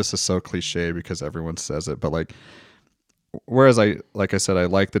 And I know this is so cliche because everyone says it, but like, whereas like I said, I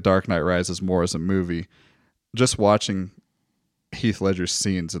like The Dark Knight Rises more as a movie. Just watching Heath Ledger's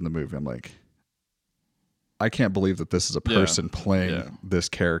scenes in the movie, I'm like, I can't believe that this is a person playing this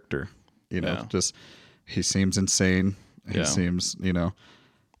character. You know, just he seems insane. He seems, you know,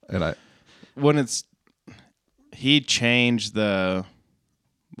 and he changed the,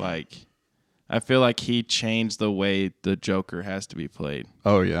 like, I feel like he changed the way the Joker has to be played.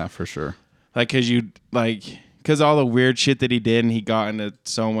 Oh yeah, for sure. Like, cause all the weird shit that he did, and he got into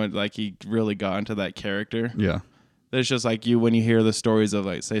so much, like he really got into that character. Yeah. It's just like when you hear the stories of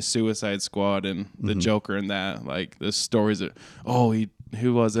like, say, Suicide Squad and the Joker and that, like the stories of,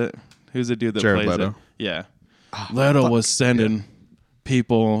 who was it? Who's the dude that Jared plays Leto. it? Yeah. Leto was sending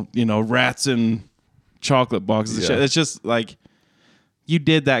people, rats and chocolate boxes and shit. It's just like, you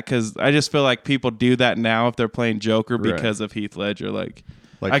did that because I just feel like people do that now if they're playing Joker because of Heath Ledger. Like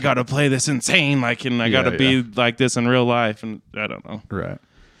I got to play this insane, like, and I got to be like this in real life, and I don't know. Right.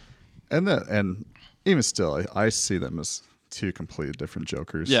 And even still, I see them as 2 completely different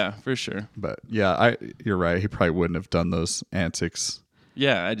Jokers. Yeah, for sure. But yeah, you're right. He probably wouldn't have done those antics.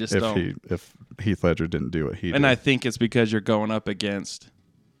 Yeah, I just don't. If Heath Ledger didn't do what he did. And I think it's because you're going up against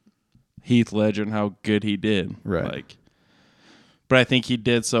Heath Ledger and how good he did. Right. Like, but I think he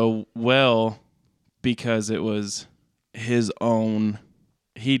did so well because it was his own.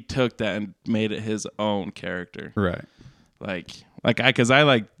 He took that and made it his own character. Right. Because I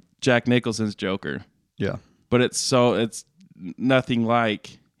like Jack Nicholson's Joker. Yeah. But it's nothing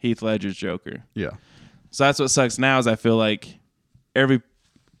like Heath Ledger's Joker. Yeah. So that's what sucks now is I feel like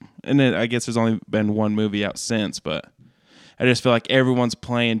I guess there's only been one movie out since, but I just feel like everyone's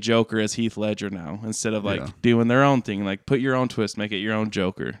playing Joker as Heath Ledger now instead of like doing their own thing. Like put your own twist, make it your own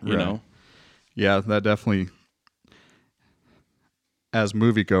Joker, you know? Yeah, that definitely, as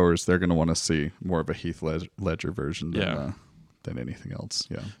moviegoers, they're going to want to see more of a Heath Ledger version than anything else.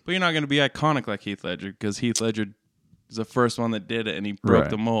 Yeah. But you're not going to be iconic like Heath Ledger because Heath Ledger is the first one that did it and he broke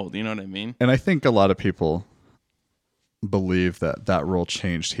the mold. You know what I mean? And I think a lot of people believe that role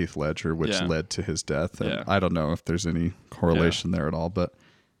changed Heath Ledger, which led to his death. And I don't know if there's any correlation there at all, but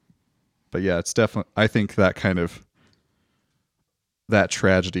yeah, it's definitely, I think that kind of that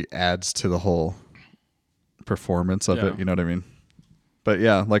tragedy adds to the whole performance of Yeah. it. You know what I mean? But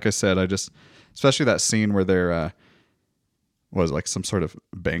yeah, like I said, especially that scene where they're, was like some sort of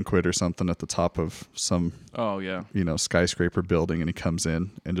banquet or something at the top of some, Oh yeah. skyscraper building, and he comes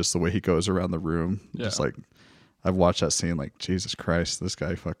in, and just the way he goes around the room, Yeah. just like, I've watched that scene, like, Jesus Christ, this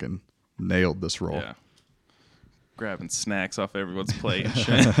guy fucking nailed this role. Yeah. Grabbing snacks off everyone's plate and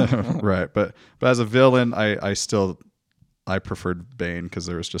shit. Right. But as a villain, I preferred Bane because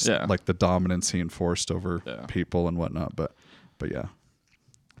there was just like the dominance he enforced over people and whatnot. But yeah.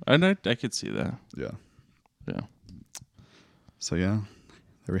 And I could see that. Yeah. Yeah. So yeah,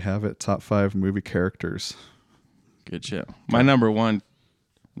 there we have it. Top 5 movie characters. Good shit. My number one,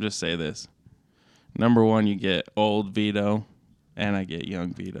 just say this. Number 1, you get old Vito, and I get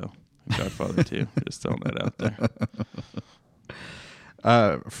young Vito. Godfather 2. Just throwing that out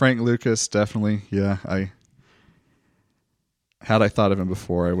there. Frank Lucas, definitely. Yeah. Had I thought of him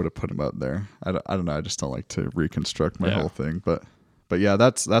before, I would have put him out there. I don't know. I just don't like to reconstruct my whole thing. But yeah,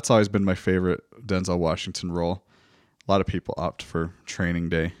 that's always been my favorite Denzel Washington role. A lot of people opt for Training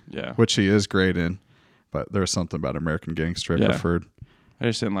Day, which he is great in. But there was something about American Gangster I preferred. I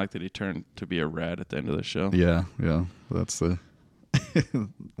just didn't like that he turned to be a rat at the end of the show. Yeah. That's the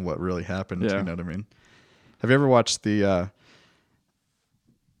what really happened. Yeah. You know what I mean? Have you ever watched the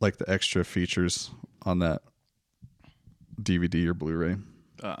like the extra features on that DVD or Blu-ray?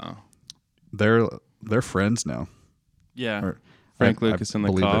 They're friends now. Yeah. Or, Frank Lucas and the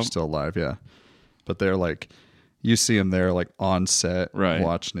believe they're Cobb. still alive. Yeah, but they're like, you see them there like on set, Right.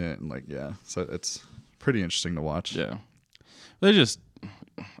 watching it, and like so it's pretty interesting to watch. Yeah. They're just,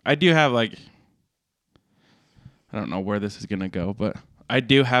 I do have like, I don't know where this is gonna go, but I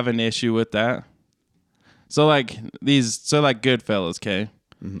do have an issue with that. So like Goodfellas, okay.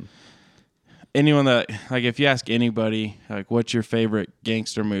 Mm-hmm. Anyone that like, if you ask anybody like, what's your favorite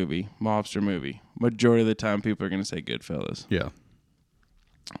gangster movie, mobster movie, majority of the time people are gonna say Goodfellas. Yeah.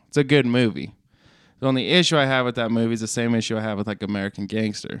 It's a good movie. The only issue I have with that movie is the same issue I have with like American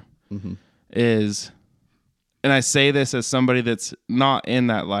Gangster. Mm-hmm. Is, and I say this as somebody that's not in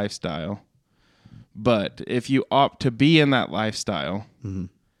that lifestyle, but if you opt to be in that lifestyle, mm-hmm.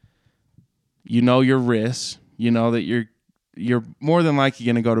 you know your risks. You know that you're more than likely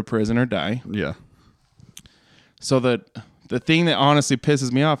going to go to prison or die. Yeah. So the thing that honestly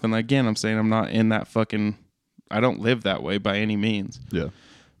pisses me off, and again, I'm saying I'm not in that fucking, I don't live that way by any means. Yeah.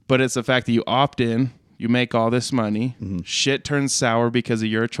 But it's the fact that you opt in, you make all this money, shit turns sour because of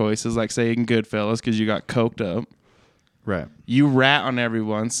your choices, like say in Goodfellas because you got coked up. Right. You rat on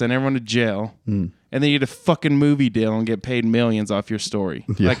everyone, send everyone to jail, and then you get a fucking movie deal and get paid millions off your story.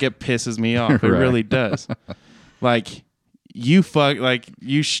 Yeah. Like, it pisses me off. It Right. really does. Like, I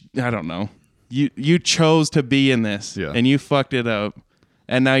don't know. You chose to be in this, and you fucked it up,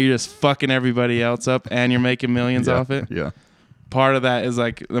 and now you're just fucking everybody else up, and you're making millions off it. Yeah. Part of that is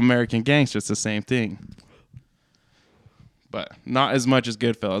like American Gangster. It's the same thing, but not as much as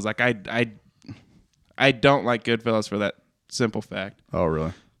Goodfellas. Like I don't like Goodfellas for that simple fact. Oh,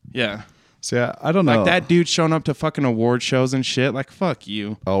 really? Yeah. So yeah, I don't know. Like that dude showing up to fucking award shows and shit. Like, fuck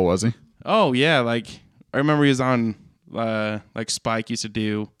you. Oh, was he? Oh yeah. Like I remember he was on like Spike used to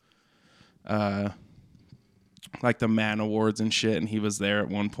do like the Man Awards and shit, and he was there at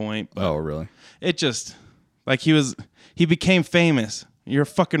one point. But Oh, really? it just like he became famous. You're a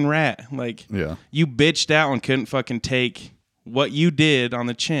fucking rat. Like, Yeah. you bitched out and couldn't fucking take what you did on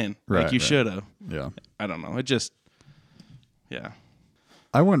the chin. Right, Like you right. should have. Yeah. I don't know. It just, yeah.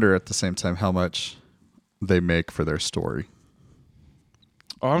 I wonder at the same time how much they make for their story.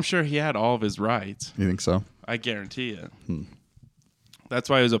 Oh, I'm sure he had all of his rights. You think so? I guarantee it. That's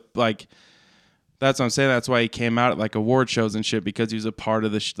why he was that's what I'm saying. That's why he came out at like award shows and shit, because he was a part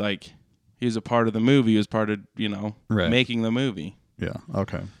of the he was a part of the movie. He was part of, Right. making the movie. Yeah.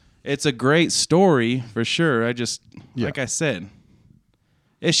 Okay. It's a great story for sure. I just, Yeah. like I said,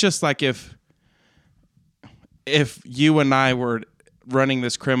 it's just like if you and I were running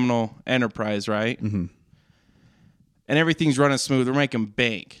this criminal enterprise, right? Mm-hmm. And everything's running smooth. We're making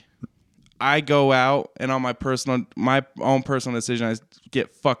bank. I go out and on my own personal decision, I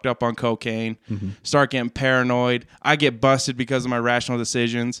get fucked up on cocaine, start getting paranoid. I get busted because of my rational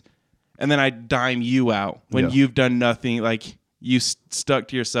decisions. And then I dime you out when Yeah. you've done nothing. Like, you stuck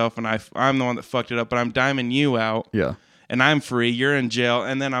to yourself, and I'm the one that fucked it up, but I'm diming you out. Yeah. And I'm free. You're in jail,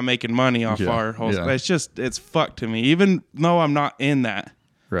 and then I'm making money off our whole. Yeah. It's fucked to me. Even though I'm not in that,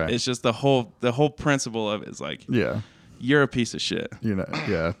 Right. it's just the whole principle of it is like, Yeah. you're a piece of shit.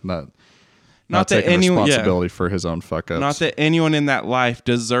 Yeah. Not that taking anyone, responsibility for his own fuck ups. not that anyone in that life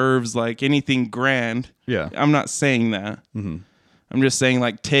deserves like anything grand. Yeah. I'm not saying that. I'm just saying,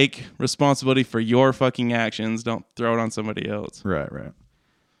 like, take responsibility for your fucking actions. Don't throw it on somebody else. Right.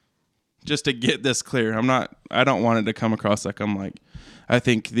 Just to get this clear, I don't want it to come across like I'm like, I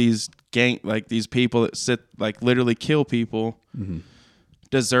think these these people that literally kill people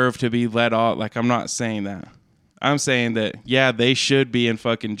deserve to be let off. Like, I'm not saying that. I'm saying that, yeah, they should be in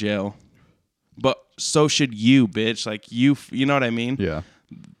fucking jail, but so should you, bitch. Like, you know what I mean? Yeah.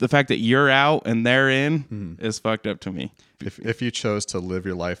 The fact that you're out and they're in is fucked up to me. If you chose to live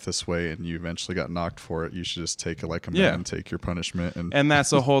your life this way and you eventually got knocked for it, you should just take it like a man Yeah. and take your punishment. And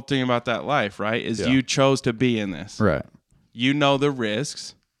that's the whole thing about that life, right? Is Yeah. you chose to be in this. Right. You know the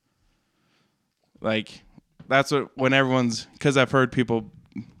risks. Like, that's what, when everyone's, because I've heard people,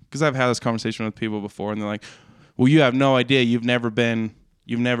 because I've had this conversation with people before, and they're like, well, you have no idea. You've never been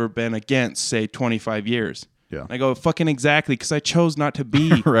against, say, 25 years. Yeah. And I go, fucking exactly, because I chose not to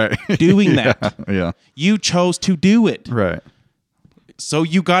be Right. doing that. Yeah. You chose to do it. Right. So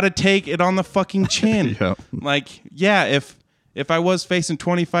you got to take it on the fucking chin. Yeah. Like, yeah, if I was facing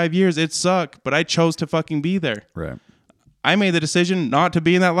 25 years, it'd suck, but I chose to fucking be there. Right. I made the decision not to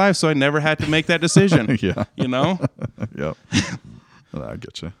be in that life, so I never had to make that decision. Yeah. You know? Yep. I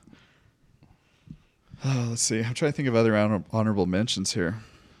get you. Oh, let's see. I'm trying to think of other honorable mentions here.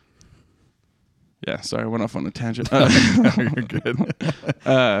 Yeah, sorry, I went off on a tangent. You're good.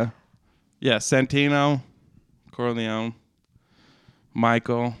 Yeah, Santino, Corleone,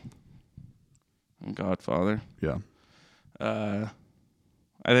 Michael, and Godfather. Yeah. I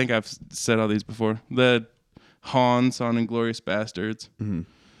think I've said all these before. The Hans on Inglourious Bastards. Mm-hmm.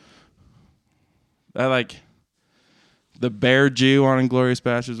 I like the Bear Jew on Inglourious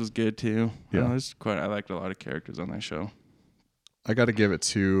Bastards was good too. Yeah. I liked a lot of characters on that show. I got to give it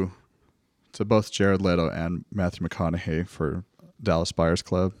to both Jared Leto and Matthew McConaughey for Dallas Buyers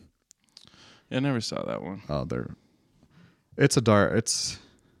Club. Yeah, I never saw that one. Oh,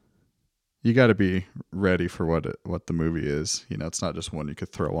 you got to be ready for what the movie is. You know, it's not just one you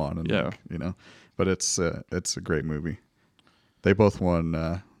could throw on and Yeah. but it's a great movie. They both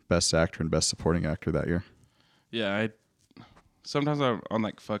won Best Actor and Best Supporting Actor that year. Yeah, sometimes I'm on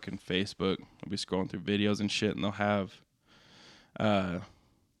like fucking Facebook. I'll be scrolling through videos and shit, and they'll have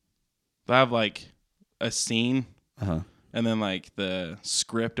like a scene, and then like the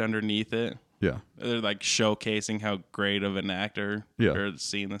script underneath it. Yeah. They're like showcasing how great of an actor or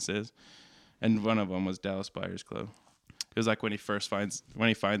scene this is, and one of them was Dallas Buyers Club. It was like when he finds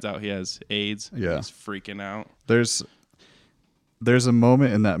out he has AIDS. Yeah. He's freaking out. There's a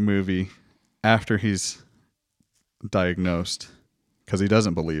moment in that movie after he's diagnosed because he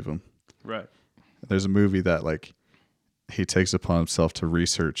doesn't believe him. Right. There's a movie that like he takes upon himself to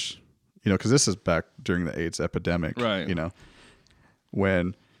research, because this is back during the AIDS epidemic, right?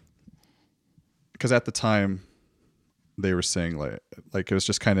 Because at the time they were saying like it was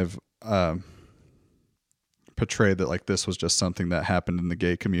just kind of portrayed that like this was just something that happened in the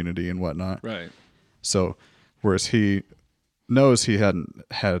gay community and whatnot. Right. So whereas he knows he hadn't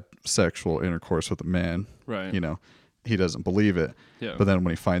had sexual intercourse with a man, right? He doesn't believe it. Yeah. But then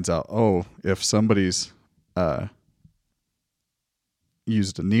when he finds out, if somebody's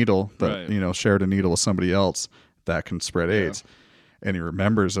used a needle that shared a needle with somebody else, that can spread AIDS, and he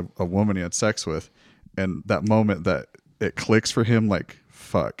remembers a woman he had sex with, and that moment that it clicks for him, like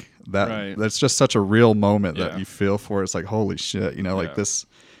fuck that. That's just such a real moment that you feel for. It's like holy shit, like this.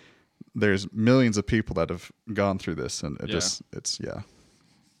 There's millions of people that have gone through this, and it's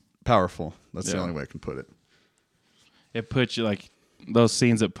powerful. That's the only way I can put it. It puts you like those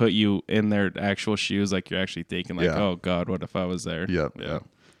scenes that put you in their actual shoes, like you're actually thinking like, oh God, what if I was there? Yep.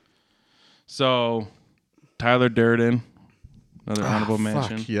 So Tyler Durden, another honorable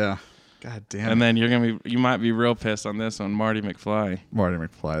mention. Fuck, yeah. God damn. And then you might be real pissed on this one, Marty McFly. Marty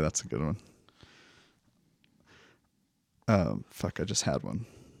McFly, that's a good one. Fuck, I just had one.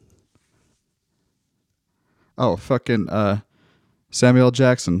 Oh, fucking Samuel L.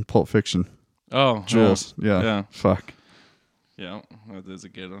 Jackson, Pulp Fiction. Oh, Jules. Yeah. Fuck. Yeah, that is a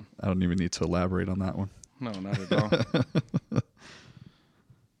good one. I don't even need to elaborate on that one. No, not at all.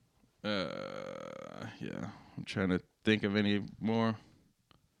 Yeah. I'm trying to think of any more.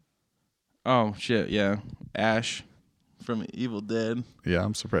 Oh, shit, yeah. Ash from Evil Dead. Yeah,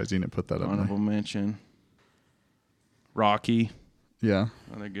 I'm surprised you didn't put that up. Honorable mention. Rocky. Yeah.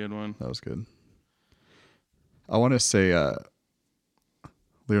 Another good one. That was good. I want to say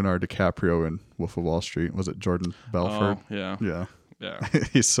Leonardo DiCaprio in Wolf of Wall Street. Was it Jordan Belfort? Oh, yeah. Yeah. Yeah.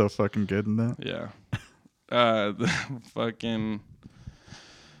 He's so fucking good in that. Yeah. The fucking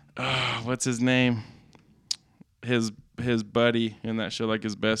what's his name? His buddy in that show, like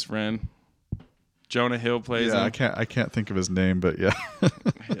his best friend. Jonah Hill plays Yeah, him. I can't think of his name, but yeah,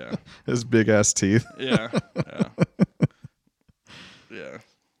 Yeah. his big ass teeth. Yeah. Yeah. Yeah.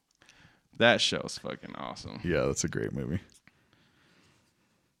 That show's fucking awesome. Yeah, that's a great movie.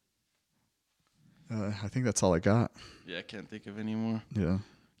 I think that's all I got. Yeah, I can't think of any more. Yeah.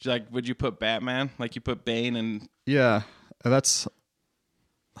 Like, would you put Batman? Like, you put Bane and... Yeah, and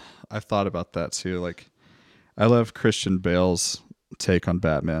I've thought about that too. Like, I love Christian Bale's take on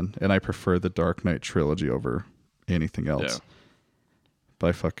Batman, and I prefer the Dark Knight trilogy over anything else. Yeah.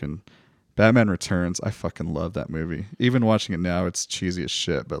 But Batman Returns, I fucking love that movie. Even watching it now, it's cheesy as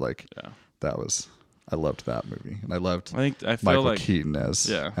shit, but like, Yeah. I loved that movie, and I loved I feel Michael like Keaton as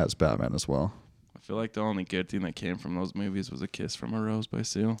Batman as well. I feel like the only good thing that came from those movies was A Kiss from a Rose by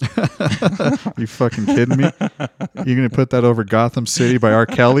Seal. You fucking kidding me? You gonna put that over Gotham City by R.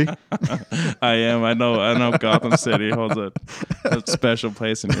 Kelly? I am. I know Gotham City holds a special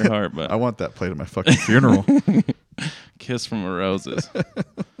place in your heart, but I want that played at my fucking funeral. Kiss from a Rose is...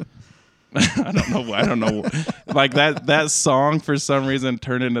 I don't know. Like that song for some reason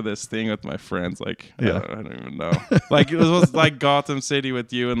turned into this thing with my friends. Like, Yeah. I don't even know. Like, it was like Gotham City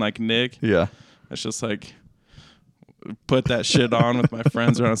with you and like Nick. Yeah. It's just like, put that shit on with my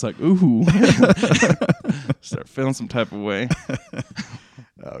friends and I was like, ooh. Start feeling some type of way.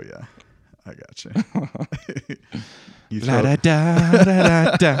 Oh yeah, I got you. Da da da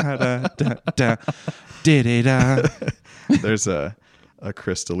da da da da da da da. There's a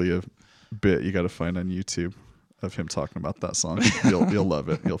Chris D'Elia bit you got to find on YouTube of him talking about that song. You'll love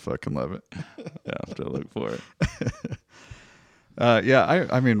it. You'll fucking love it. Yeah, I have to look for it. Yeah,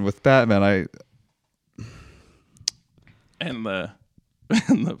 I mean with Batman, And the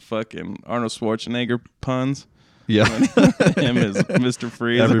fucking Arnold Schwarzenegger puns. yeah. Him is Mr.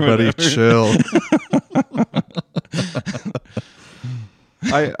 Freeze. Everybody or chill.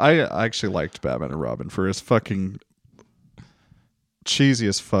 I actually liked Batman and Robin for as fucking cheesy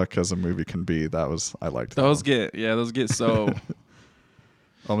as fuck as a movie can be. I liked that those one. get so.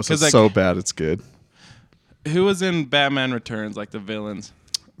 Almost 'cause, it's like- so bad it's good. Who was in Batman Returns, like the villains?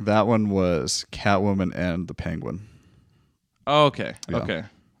 That one was Catwoman and the Penguin. Oh, okay, Yeah.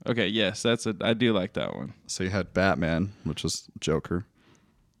 okay. Yes, I do like that one. So you had Batman, which was Joker.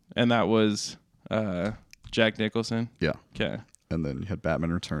 And that was Jack Nicholson. Yeah. Okay. And then you had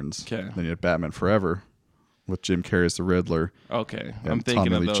Batman Returns. 'Kay. Then you had Batman Forever with Jim Carrey as the Riddler. Okay. And I'm thinking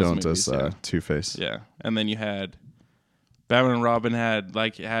Tommy of Lee those Jones movies. as Two-Face. Yeah. And then you had Batman and Robin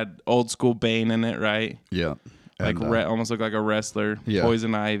had old school Bane in it, right? Yeah. Like And, almost looked like a wrestler. Yeah.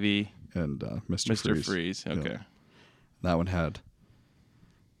 Poison Ivy. and Mr. Mr. Freeze. Freeze. Okay. That one had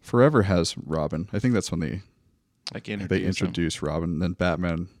Forever has Robin. I think that's when they introduce Robin. Then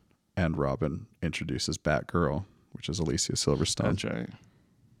Batman and Robin introduces Batgirl, which is Alicia Silverstone. That's right.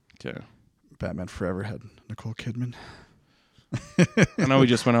 Okay. Batman Forever had Nicole Kidman. I know we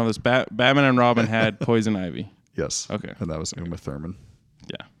just went over this. Batman and Robin had Poison Ivy. Yes. Okay. And that was Uma Thurman.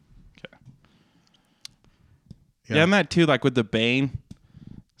 Yeah. Okay. Yeah, and that too, like with the Bane,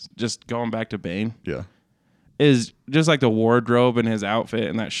 just going back to Bane, Yeah. is just like the wardrobe and his outfit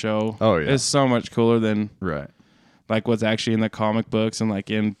in that show. Oh, yeah. Is so much cooler than Right. like what's actually in the comic books and like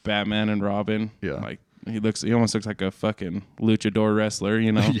in Batman and Robin. Yeah. Like he almost looks like a fucking luchador wrestler,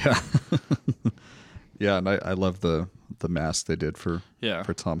 you know? Yeah. Yeah, and I love the mask they did for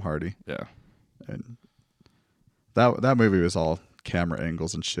Tom Hardy. Yeah. And that movie was all camera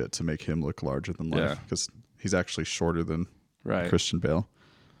angles and shit to make him look larger than life because he's actually shorter than Right. Christian Bale.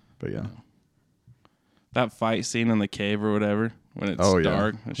 But yeah. That fight scene in the cave or whatever when it's Oh, yeah.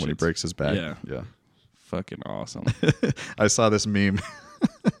 dark. that When he shit's breaks his back. Yeah. Yeah. Fucking awesome. I saw this meme.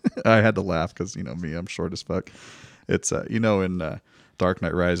 I had to laugh because, me, I'm short as fuck. It's, in Dark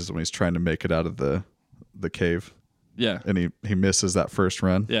Knight Rises when he's trying to make it out of the cave Yeah. and he misses that first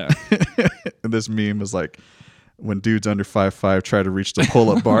run. Yeah. And this meme is like when dudes under 5'5" try to reach the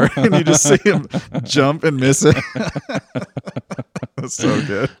pull-up bar and you just see him jump and miss it. That's so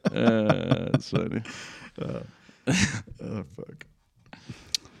good. That's funny. Oh, fuck.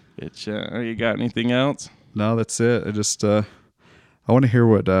 You got anything else? No, that's it. I just I want to hear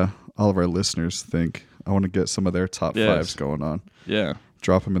what all of our listeners think. I want to get some of their top fives going on. Yeah.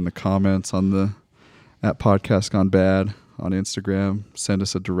 Drop them in the comments on at Podcast Gone Bad on Instagram. Send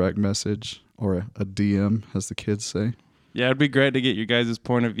us a direct message or a DM, as the kids say. Yeah, it'd be great to get your guys'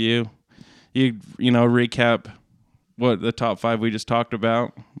 point of view. You recap what the top 5 we just talked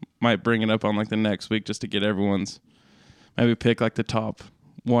about. Might bring it up on like the next week just to get everyone's, maybe pick like the top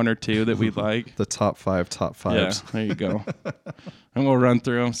one or two that we like. The top fives. Yeah, there you go. And we'll run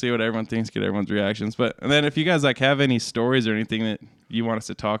through them, see what everyone thinks, get everyone's reactions. And then if you guys like have any stories or anything that you want us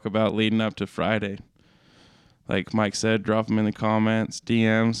to talk about leading up to Friday, like Mike said, drop them in the comments,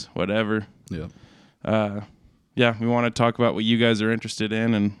 DMs, whatever. Yeah. Yeah, we want to talk about what you guys are interested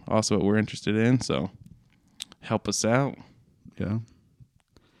in and also what we're interested in. So help us out. Yeah.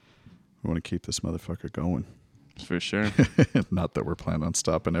 We want to keep this motherfucker going. For sure. Not that we're planning on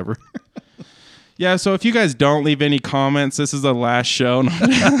stopping ever. Yeah, so if you guys don't leave any comments, this is the last show.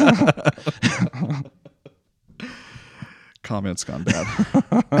 Comments gone bad.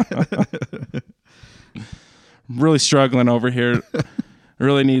 I'm really struggling over here. I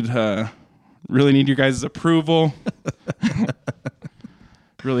really need your guys' approval.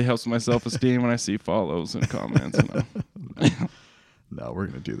 Really helps my self-esteem when I see follows and comments. No, we're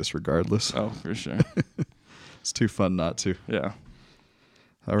going to do this regardless. Oh, for sure. It's too fun not to. Yeah.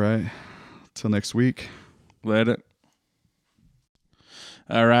 All right. Till next week. Let it.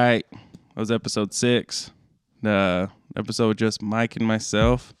 All right. That was episode 6. Episode with just Mike and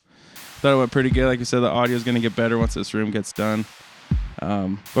myself. Thought it went pretty good. Like you said, the audio is going to get better once this room gets done.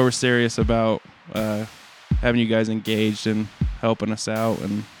 But we're serious about having you guys engaged and helping us out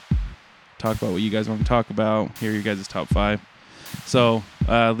and talk about what you guys want to talk about. Hear your guys' top 5. So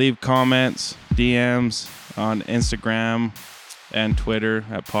leave comments, DMs on Instagram and Twitter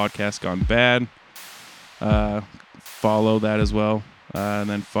at Podcast Gone Bad. Follow that as well. And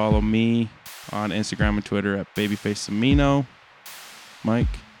then follow me on Instagram and Twitter at Babyface Samino. Mike?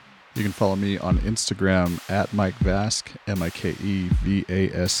 You can follow me on Instagram at Mike Vask, MikeVasq.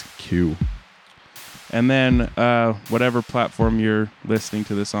 And then whatever platform you're listening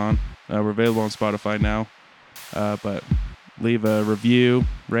to this on, we're available on Spotify now. But leave a review,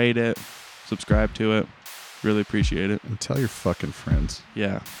 rate it, subscribe to it. Really appreciate it. And tell your fucking friends.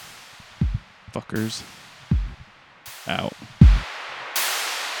 Yeah. Fuckers. Out.